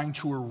 They're trying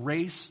to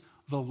erase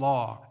the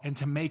law and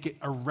to make it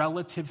a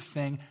relative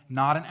thing,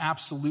 not an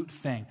absolute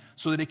thing,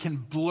 so that it can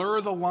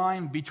blur the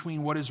line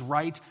between what is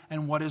right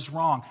and what is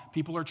wrong.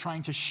 People are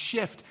trying to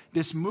shift.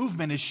 This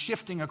movement is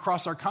shifting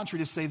across our country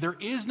to say there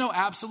is no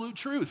absolute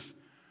truth.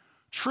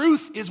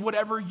 Truth is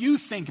whatever you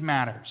think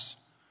matters.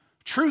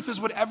 Truth is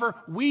whatever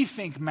we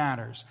think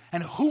matters.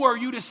 And who are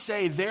you to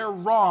say they're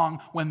wrong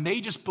when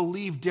they just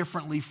believe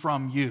differently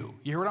from you?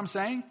 You hear what I'm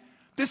saying?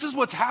 This is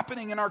what's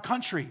happening in our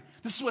country.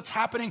 This is what's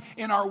happening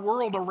in our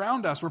world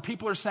around us, where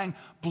people are saying,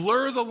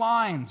 blur the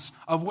lines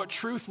of what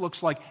truth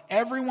looks like.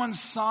 Everyone's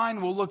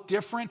sign will look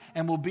different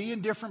and will be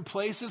in different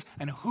places.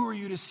 And who are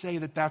you to say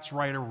that that's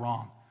right or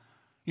wrong?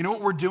 You know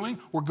what we're doing?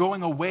 We're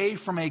going away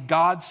from a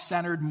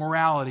God-centered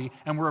morality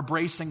and we're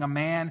embracing a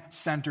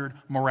man-centered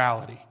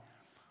morality.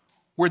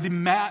 Where the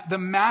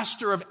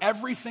master of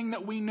everything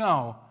that we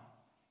know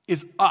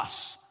is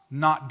us,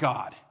 not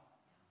God.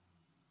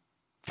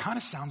 Kind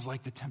of sounds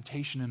like the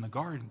temptation in the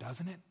garden,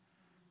 doesn't it?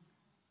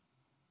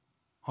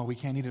 Oh, we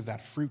can't eat of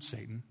that fruit,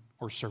 Satan,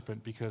 or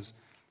serpent, because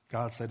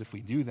God said if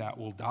we do that,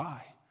 we'll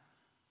die.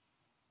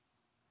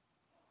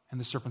 And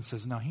the serpent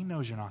says, no, he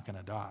knows you're not going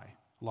to die.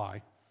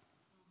 Lie.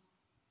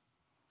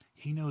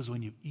 He knows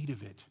when you eat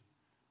of it,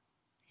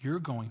 you're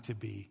going to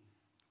be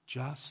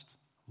just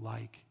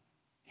like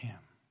him,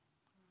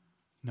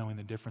 knowing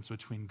the difference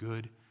between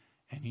good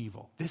and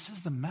evil. This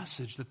is the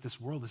message that this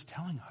world is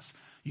telling us.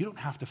 You don't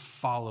have to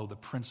follow the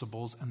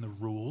principles and the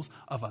rules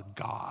of a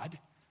God.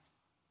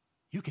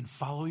 You can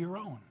follow your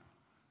own,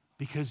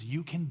 because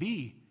you can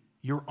be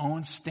your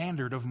own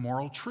standard of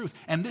moral truth.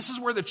 And this is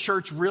where the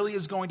church really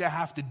is going to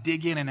have to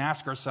dig in and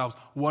ask ourselves,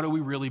 what do we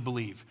really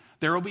believe?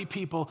 There will be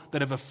people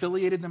that have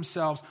affiliated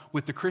themselves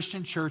with the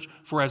Christian church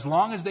for as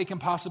long as they can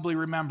possibly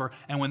remember.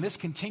 And when this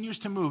continues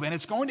to move, and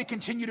it's going to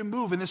continue to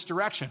move in this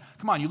direction.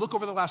 Come on, you look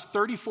over the last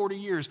 30, 40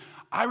 years.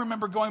 I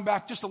remember going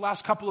back just the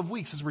last couple of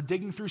weeks as we're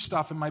digging through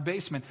stuff in my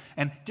basement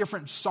and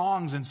different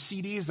songs and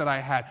CDs that I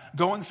had,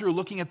 going through,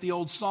 looking at the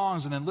old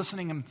songs and then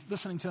listening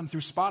to them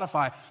through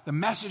Spotify. The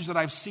message that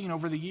I've seen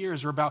over the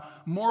years are about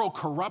moral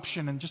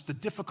corruption and just the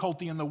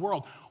difficulty in the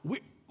world.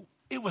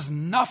 It was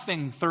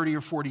nothing 30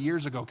 or 40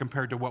 years ago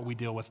compared to what we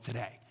deal with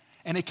today.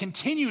 And it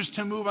continues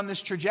to move on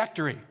this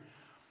trajectory.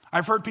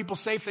 I've heard people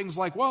say things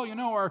like, well, you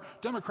know, our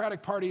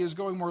Democratic Party is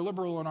going more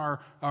liberal and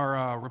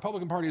our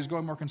Republican Party is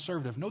going more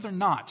conservative. No, they're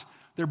not.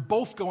 They're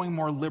both going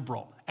more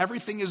liberal.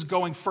 Everything is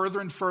going further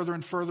and further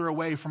and further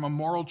away from a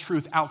moral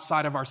truth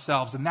outside of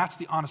ourselves. And that's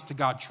the honest to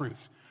God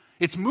truth.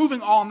 It's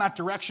moving all in that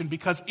direction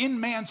because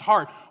in man's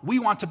heart, we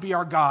want to be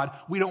our God.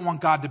 We don't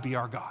want God to be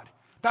our God.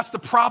 That's the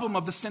problem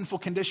of the sinful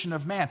condition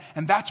of man.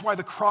 And that's why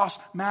the cross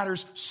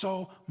matters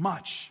so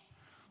much.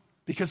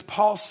 Because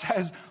Paul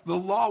says the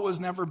law was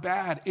never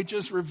bad. It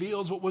just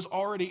reveals what was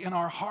already in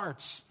our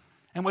hearts.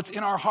 And what's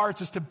in our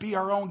hearts is to be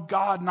our own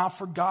God, not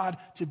for God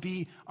to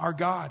be our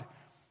God.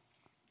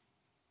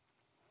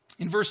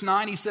 In verse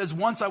 9, he says,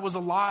 once I was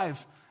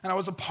alive and I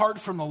was apart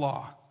from the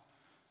law.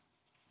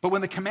 But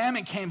when the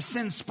commandment came,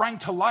 sin sprang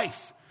to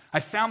life. I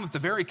found that the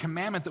very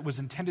commandment that was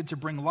intended to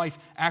bring life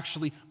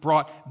actually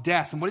brought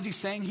death. And what is he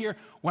saying here?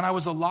 When I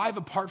was alive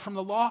apart from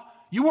the law,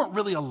 you weren't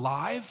really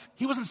alive.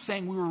 He wasn't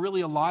saying we were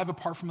really alive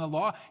apart from the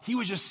law. He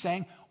was just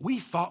saying we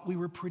thought we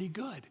were pretty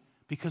good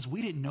because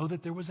we didn't know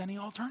that there was any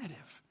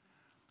alternative.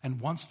 And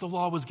once the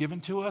law was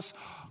given to us,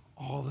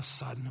 all of a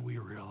sudden we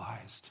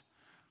realized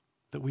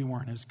that we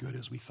weren't as good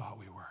as we thought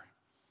we were.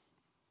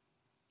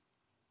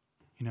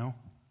 You know?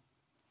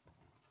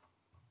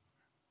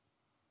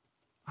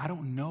 I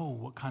don't know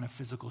what kind of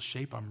physical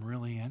shape I'm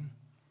really in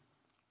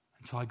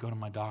until I go to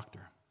my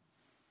doctor.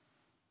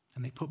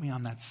 And they put me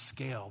on that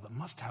scale that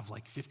must have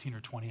like 15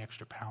 or 20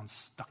 extra pounds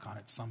stuck on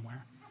it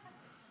somewhere.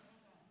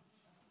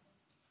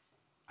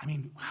 I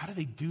mean, how do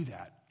they do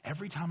that?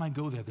 Every time I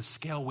go there, the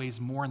scale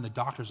weighs more in the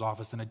doctor's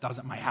office than it does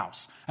at my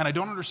house. And I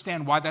don't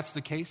understand why that's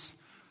the case.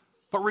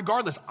 But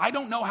regardless, I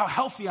don't know how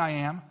healthy I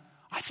am.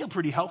 I feel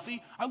pretty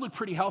healthy. I look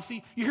pretty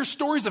healthy. You hear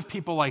stories of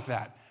people like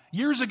that.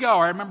 Years ago,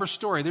 I remember a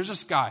story. There's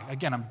this guy.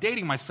 Again, I'm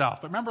dating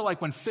myself. But remember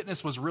like when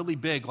fitness was really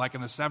big, like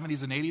in the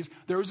 70s and 80s?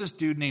 There was this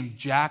dude named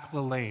Jack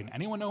LaLanne.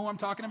 Anyone know who I'm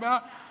talking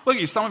about? Look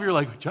at you. Some of you are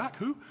like, Jack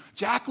who?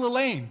 Jack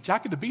LaLanne.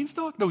 Jack of the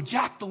Beanstalk? No,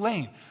 Jack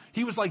LaLanne.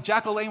 He was like,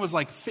 Jack LaLanne was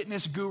like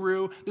fitness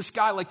guru. This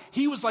guy, like,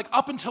 he was like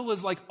up until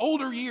his like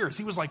older years,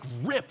 he was like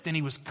ripped and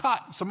he was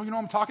cut. Some of you know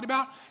what I'm talking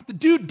about? The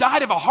dude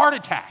died of a heart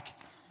attack.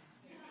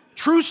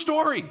 True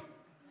story.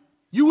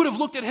 You would have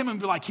looked at him and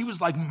be like, he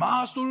was like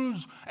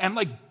masters and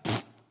like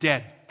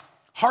dead.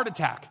 Heart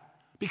attack.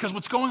 Because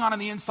what's going on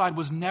the inside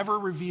was never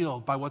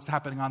revealed by what's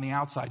happening on the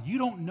outside. You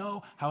don't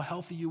know how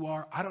healthy you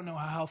are. I don't know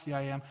how healthy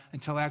I am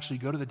until I actually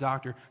go to the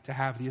doctor to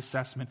have the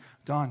assessment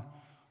done.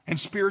 And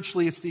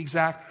spiritually, it's the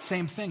exact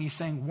same thing. He's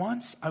saying,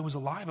 once I was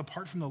alive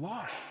apart from the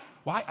law.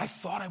 Why? I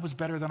thought I was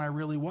better than I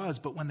really was.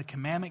 But when the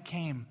commandment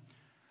came,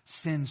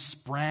 sin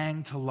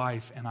sprang to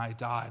life and I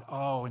died.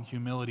 Oh, in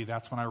humility,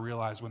 that's when I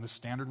realized when the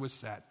standard was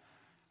set,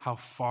 how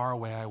far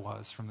away I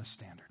was from the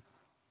standard.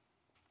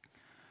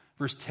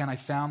 Verse 10, I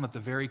found that the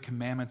very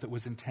commandment that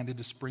was intended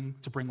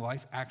to bring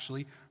life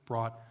actually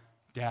brought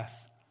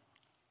death.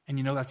 And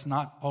you know, that's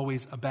not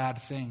always a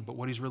bad thing, but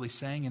what he's really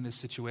saying in this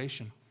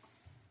situation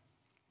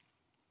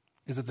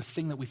is that the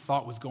thing that we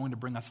thought was going to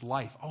bring us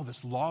life, oh,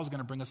 this law is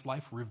going to bring us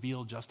life,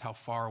 revealed just how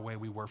far away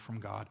we were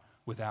from God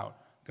without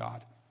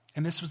God.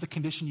 And this was the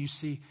condition you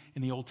see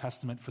in the Old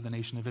Testament for the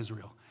nation of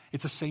Israel.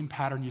 It's the same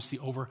pattern you see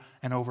over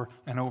and over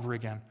and over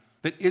again.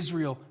 That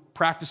Israel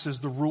practices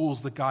the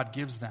rules that God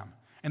gives them.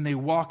 And they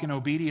walk in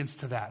obedience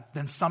to that.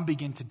 Then some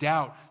begin to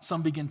doubt.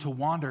 Some begin to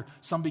wander.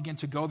 Some begin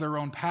to go their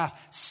own path.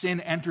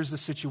 Sin enters the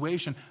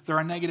situation. There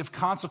are negative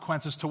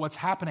consequences to what's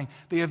happening.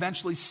 They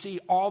eventually see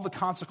all the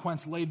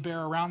consequence laid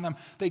bare around them.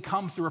 They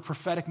come through a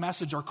prophetic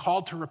message, are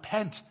called to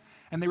repent.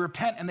 And they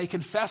repent and they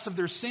confess of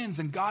their sins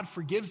and God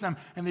forgives them.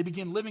 And they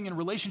begin living in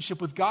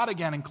relationship with God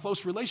again, in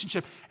close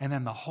relationship. And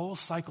then the whole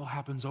cycle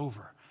happens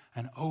over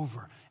and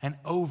over and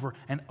over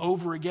and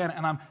over again.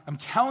 And I'm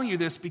telling you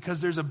this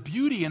because there's a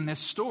beauty in this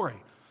story.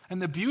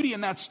 And the beauty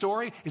in that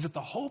story is that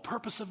the whole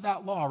purpose of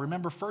that law,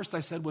 remember first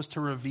I said was to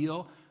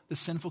reveal the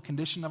sinful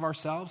condition of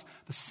ourselves.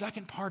 The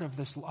second part of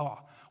this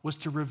law was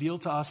to reveal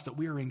to us that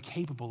we are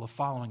incapable of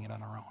following it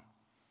on our own.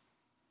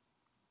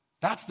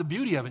 That's the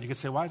beauty of it. You could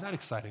say, why is that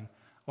exciting?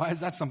 Why is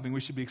that something we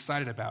should be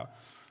excited about?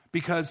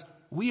 Because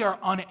we are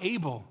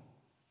unable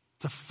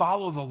to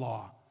follow the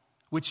law,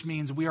 which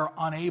means we are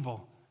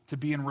unable to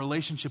be in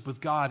relationship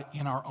with God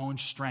in our own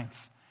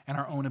strength and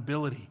our own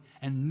ability.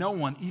 And no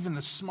one, even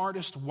the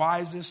smartest,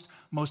 wisest,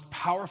 most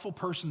powerful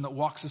person that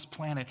walks this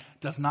planet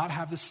does not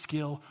have the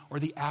skill or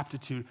the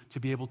aptitude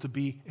to be able to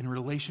be in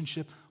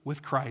relationship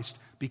with Christ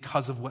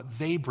because of what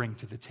they bring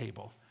to the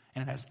table.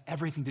 And it has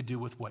everything to do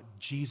with what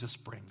Jesus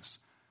brings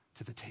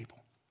to the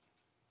table.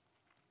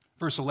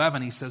 Verse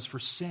 11, he says, for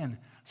sin,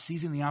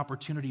 seizing the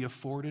opportunity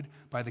afforded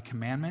by the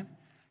commandment,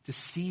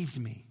 deceived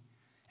me,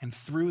 and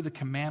through the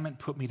commandment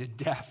put me to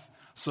death.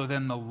 So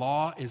then the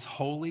law is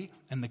holy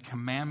and the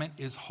commandment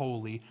is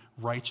holy,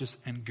 righteous,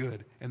 and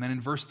good. And then in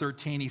verse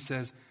 13 he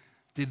says,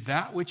 did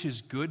that which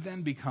is good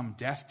then become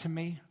death to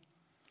me?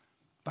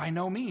 By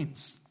no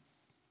means.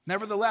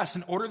 Nevertheless,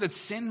 in order that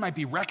sin might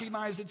be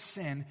recognized as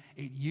sin,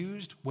 it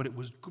used what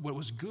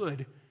was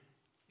good.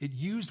 It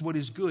used what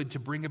is good to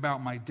bring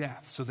about my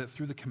death, so that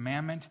through the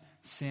commandment,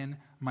 sin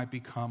might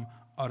become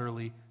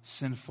utterly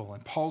sinful.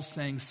 And Paul's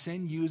saying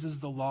sin uses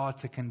the law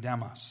to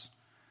condemn us.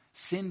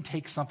 Sin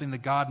takes something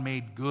that God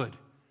made good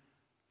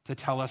to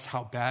tell us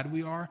how bad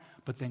we are,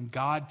 but then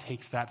God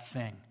takes that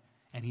thing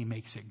and he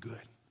makes it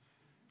good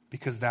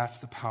because that's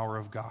the power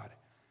of God.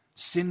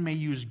 Sin may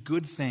use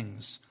good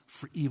things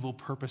for evil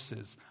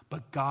purposes,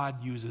 but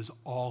God uses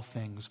all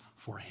things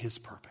for his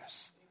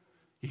purpose.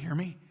 You hear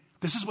me?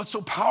 This is what's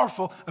so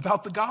powerful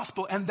about the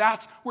gospel, and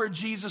that's where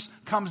Jesus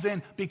comes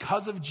in.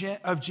 Because of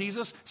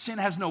Jesus, sin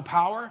has no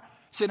power.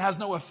 Sin has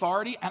no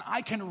authority, and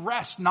I can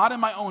rest not in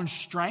my own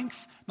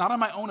strength, not on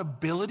my own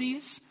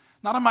abilities,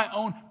 not on my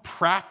own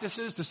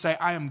practices to say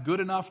I am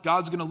good enough.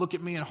 God's going to look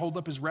at me and hold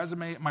up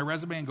my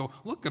resume and go,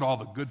 look at all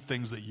the good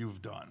things that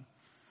you've done.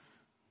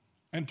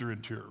 Enter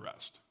into your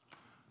rest.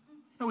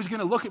 No, he's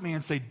going to look at me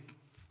and say,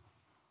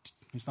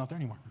 he's not there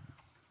anymore.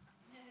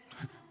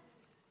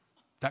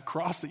 That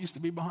cross that used to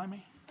be behind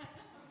me?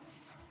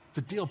 It's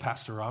a deal,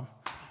 Pastor Rob.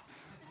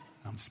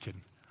 No, I'm just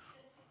kidding.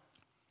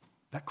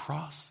 That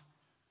cross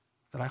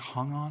that I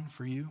hung on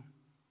for you,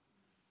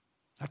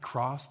 that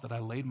cross that I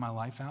laid my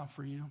life out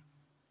for you,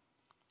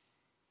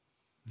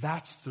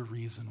 that's the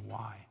reason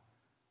why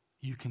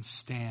you can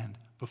stand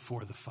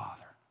before the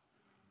Father.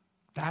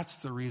 That's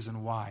the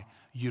reason why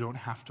you don't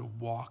have to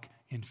walk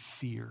in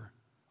fear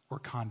or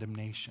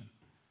condemnation.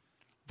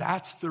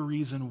 That's the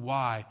reason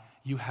why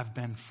you have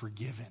been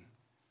forgiven.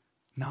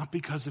 Not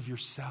because of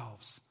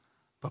yourselves,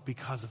 but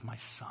because of my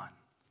Son.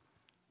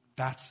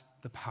 That's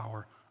the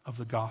power of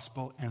the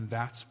gospel, and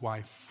that's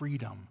why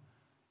freedom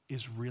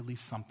is really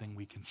something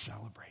we can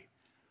celebrate.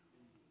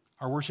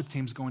 Our worship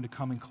team's going to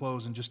come and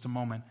close in just a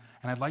moment,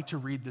 and I'd like to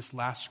read this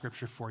last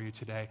scripture for you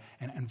today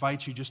and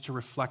invite you just to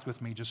reflect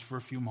with me just for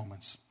a few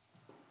moments.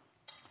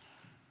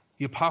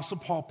 the Apostle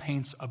Paul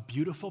paints a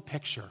beautiful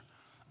picture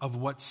of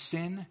what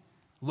sin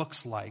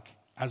looks like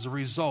as a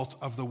result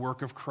of the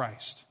work of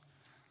Christ.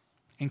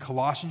 In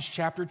Colossians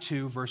chapter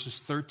 2, verses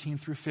 13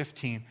 through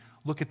 15,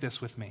 look at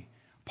this with me.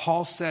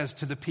 Paul says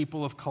to the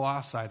people of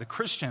Colossae, the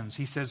Christians,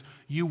 he says,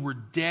 you were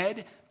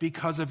dead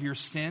because of your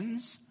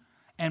sins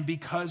and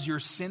because your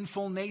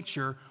sinful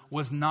nature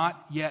was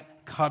not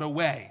yet cut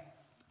away.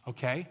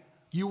 Okay?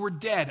 You were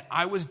dead.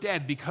 I was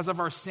dead because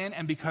of our sin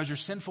and because your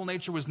sinful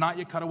nature was not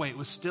yet cut away. It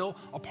was still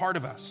a part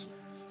of us.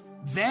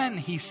 Then,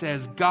 he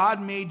says,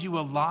 God made you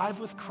alive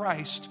with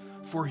Christ,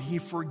 for he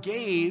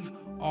forgave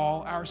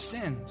all our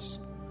sins.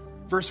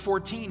 Verse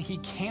 14, he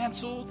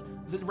canceled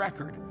the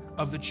record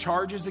of the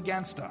charges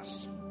against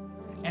us,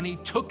 and he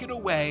took it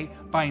away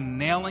by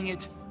nailing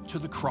it to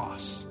the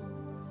cross.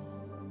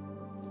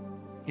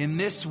 In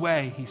this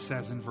way, he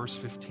says in verse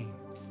 15,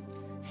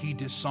 he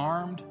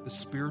disarmed the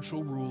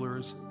spiritual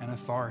rulers and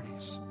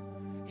authorities.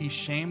 He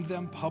shamed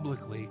them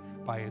publicly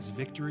by his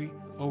victory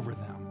over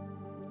them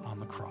on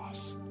the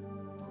cross.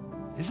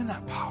 Isn't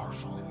that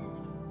powerful?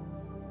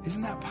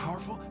 Isn't that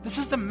powerful? This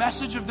is the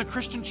message of the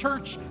Christian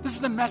church. This is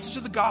the message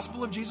of the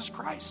gospel of Jesus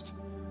Christ.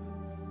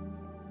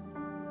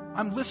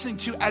 I'm listening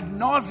to ad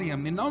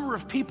nauseum the number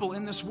of people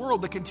in this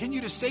world that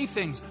continue to say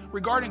things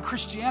regarding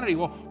Christianity.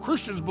 Well,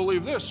 Christians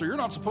believe this, so you're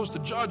not supposed to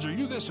judge, or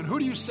you this, and who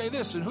do you say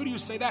this, and who do you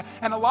say that?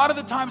 And a lot of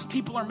the times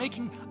people are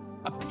making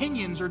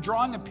opinions or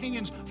drawing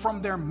opinions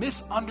from their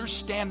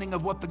misunderstanding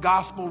of what the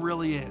gospel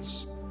really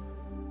is.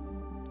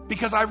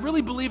 Because I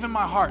really believe in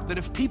my heart that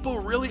if people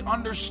really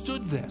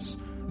understood this,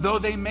 though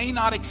they may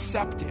not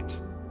accept it,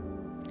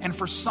 and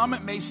for some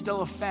it may still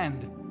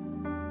offend,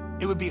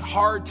 it would be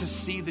hard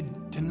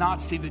to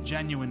not see the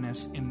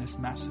genuineness in this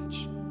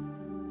message.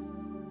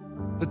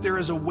 That there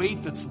is a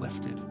weight that's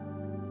lifted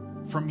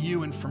from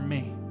you and from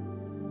me.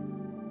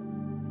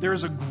 There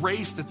is a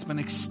grace that's been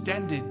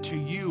extended to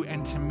you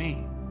and to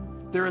me.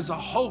 There is a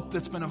hope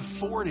that's been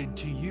afforded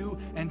to you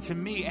and to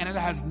me, and it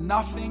has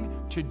nothing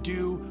to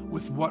do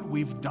with what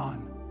we've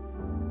done.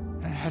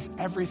 And it has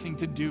everything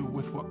to do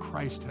with what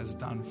Christ has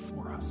done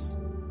for us.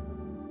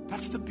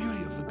 That's the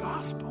beauty of the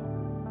gospel.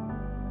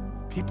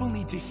 People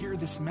need to hear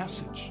this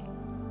message.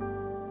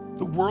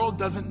 The world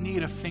doesn't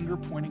need a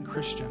finger-pointing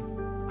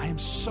Christian. I am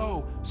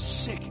so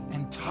sick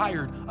and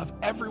tired of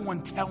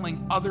everyone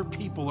telling other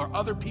people or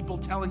other people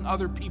telling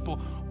other people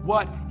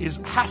what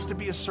has to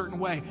be a certain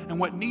way and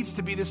what needs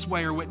to be this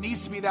way or what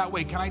needs to be that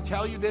way. Can I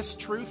tell you this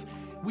truth?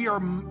 We are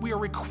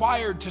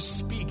required to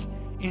speak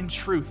in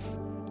truth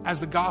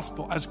as the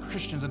gospel, as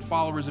Christians and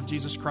followers of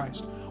Jesus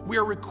Christ. We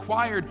are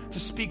required to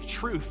speak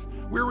truth.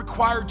 We're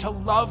required to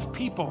love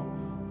people.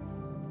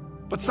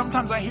 But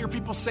sometimes I hear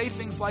people say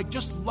things like,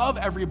 just love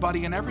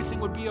everybody and everything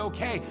would be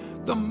okay.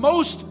 The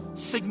most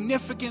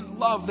significant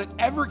love that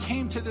ever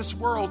came to this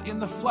world in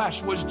the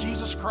flesh was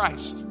Jesus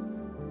Christ.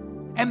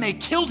 And they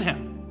killed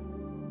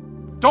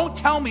him. Don't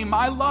tell me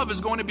my love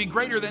is going to be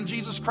greater than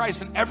Jesus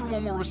Christ and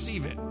everyone will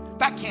receive it.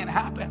 That can't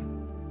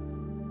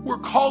happen. We're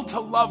called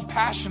to love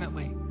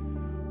passionately.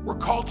 We're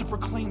called to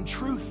proclaim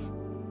truth.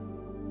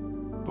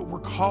 But we're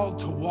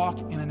called to walk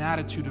in an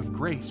attitude of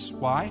grace.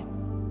 Why?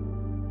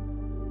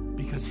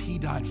 Because he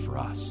died for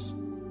us.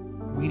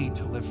 We need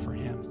to live for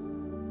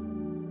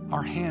him.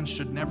 Our hands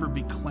should never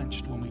be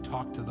clenched when we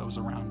talk to those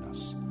around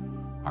us.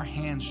 Our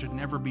hands should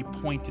never be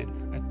pointed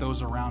at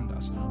those around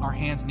us. Our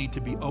hands need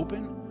to be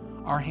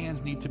open. Our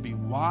hands need to be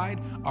wide.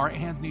 Our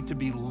hands need to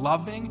be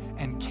loving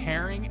and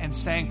caring and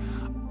saying,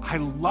 I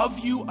love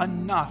you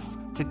enough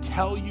to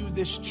tell you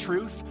this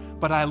truth,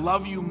 but I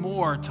love you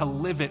more to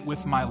live it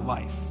with my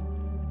life.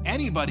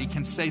 Anybody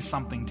can say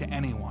something to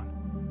anyone.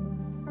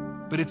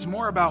 But it's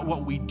more about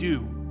what we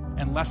do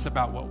and less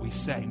about what we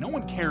say. No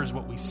one cares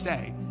what we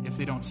say if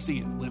they don't see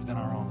it lived in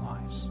our own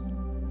lives.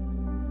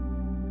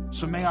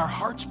 So may our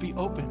hearts be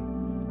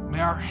open. May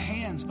our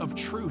hands of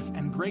truth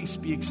and grace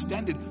be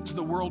extended to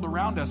the world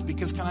around us.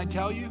 Because can I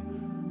tell you,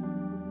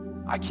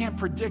 I can't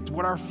predict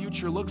what our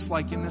future looks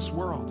like in this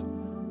world.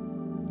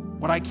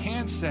 What I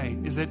can say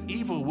is that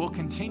evil will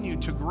continue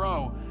to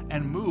grow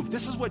and move.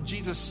 This is what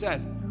Jesus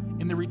said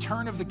in the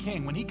return of the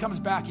King. When he comes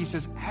back, he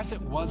says, as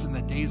it was in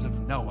the days of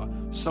Noah,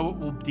 so it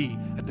will be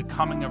at the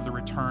coming of the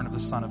return of the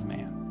Son of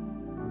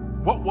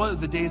Man. What were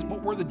the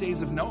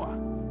days of Noah?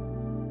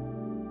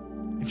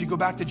 If you go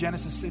back to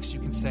Genesis 6, you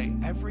can say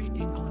every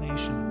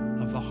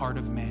inclination of the heart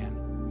of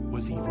man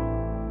was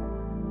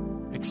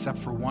evil, except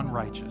for one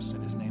righteous,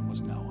 and his name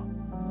was Noah.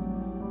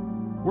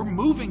 We're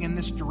moving in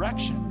this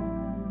direction.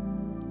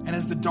 And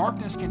as the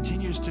darkness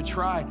continues to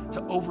try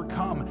to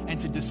overcome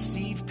and to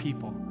deceive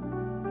people,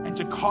 and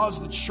to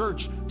cause the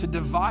church to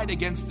divide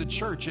against the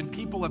church, and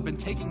people have been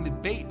taking the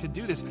bait to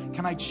do this,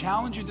 can I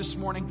challenge you this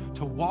morning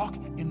to walk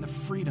in the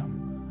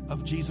freedom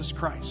of Jesus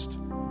Christ,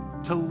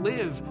 to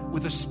live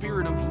with a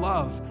spirit of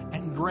love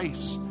and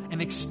grace,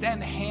 and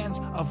extend hands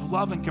of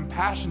love and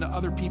compassion to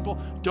other people.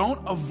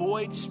 Don't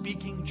avoid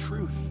speaking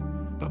truth,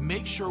 but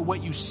make sure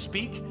what you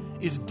speak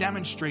is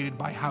demonstrated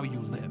by how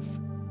you live.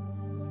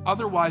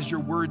 Otherwise,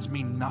 your words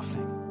mean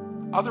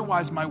nothing.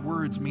 Otherwise, my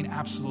words mean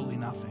absolutely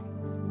nothing.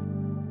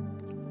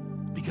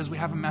 because we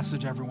have a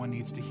message everyone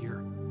needs to hear.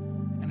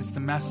 And it's the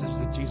message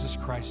that Jesus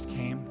Christ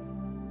came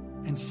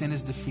and sin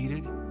is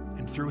defeated,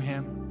 and through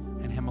him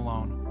and him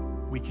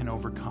alone, we can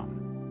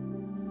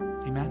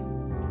overcome.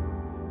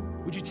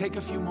 Amen? Would you take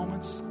a few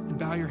moments and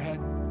bow your head?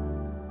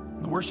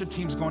 The worship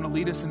team's going to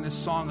lead us in this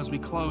song as we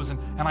close. And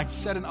I've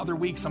said in other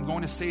weeks, I'm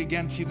going to say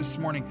again to you this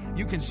morning,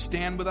 you can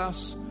stand with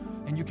us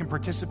and you can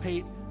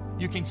participate.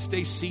 You can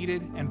stay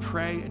seated and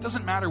pray. It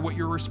doesn't matter what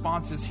your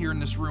response is here in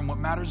this room. What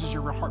matters is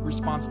your heart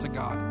response to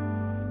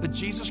God. That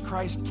Jesus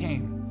Christ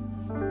came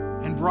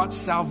and brought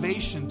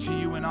salvation to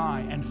you and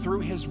I. And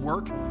through his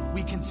work,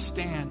 we can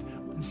stand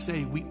and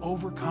say, we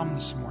overcome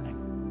this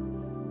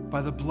morning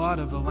by the blood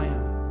of the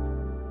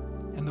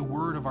Lamb and the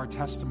word of our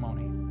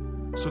testimony.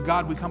 So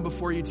God, we come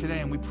before you today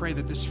and we pray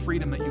that this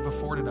freedom that you've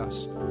afforded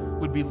us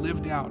would be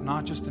lived out,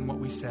 not just in what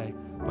we say,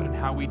 but in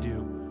how we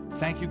do.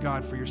 Thank you,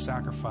 God, for your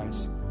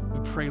sacrifice. We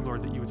pray,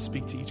 Lord, that you would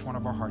speak to each one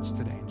of our hearts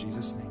today. In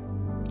Jesus' name.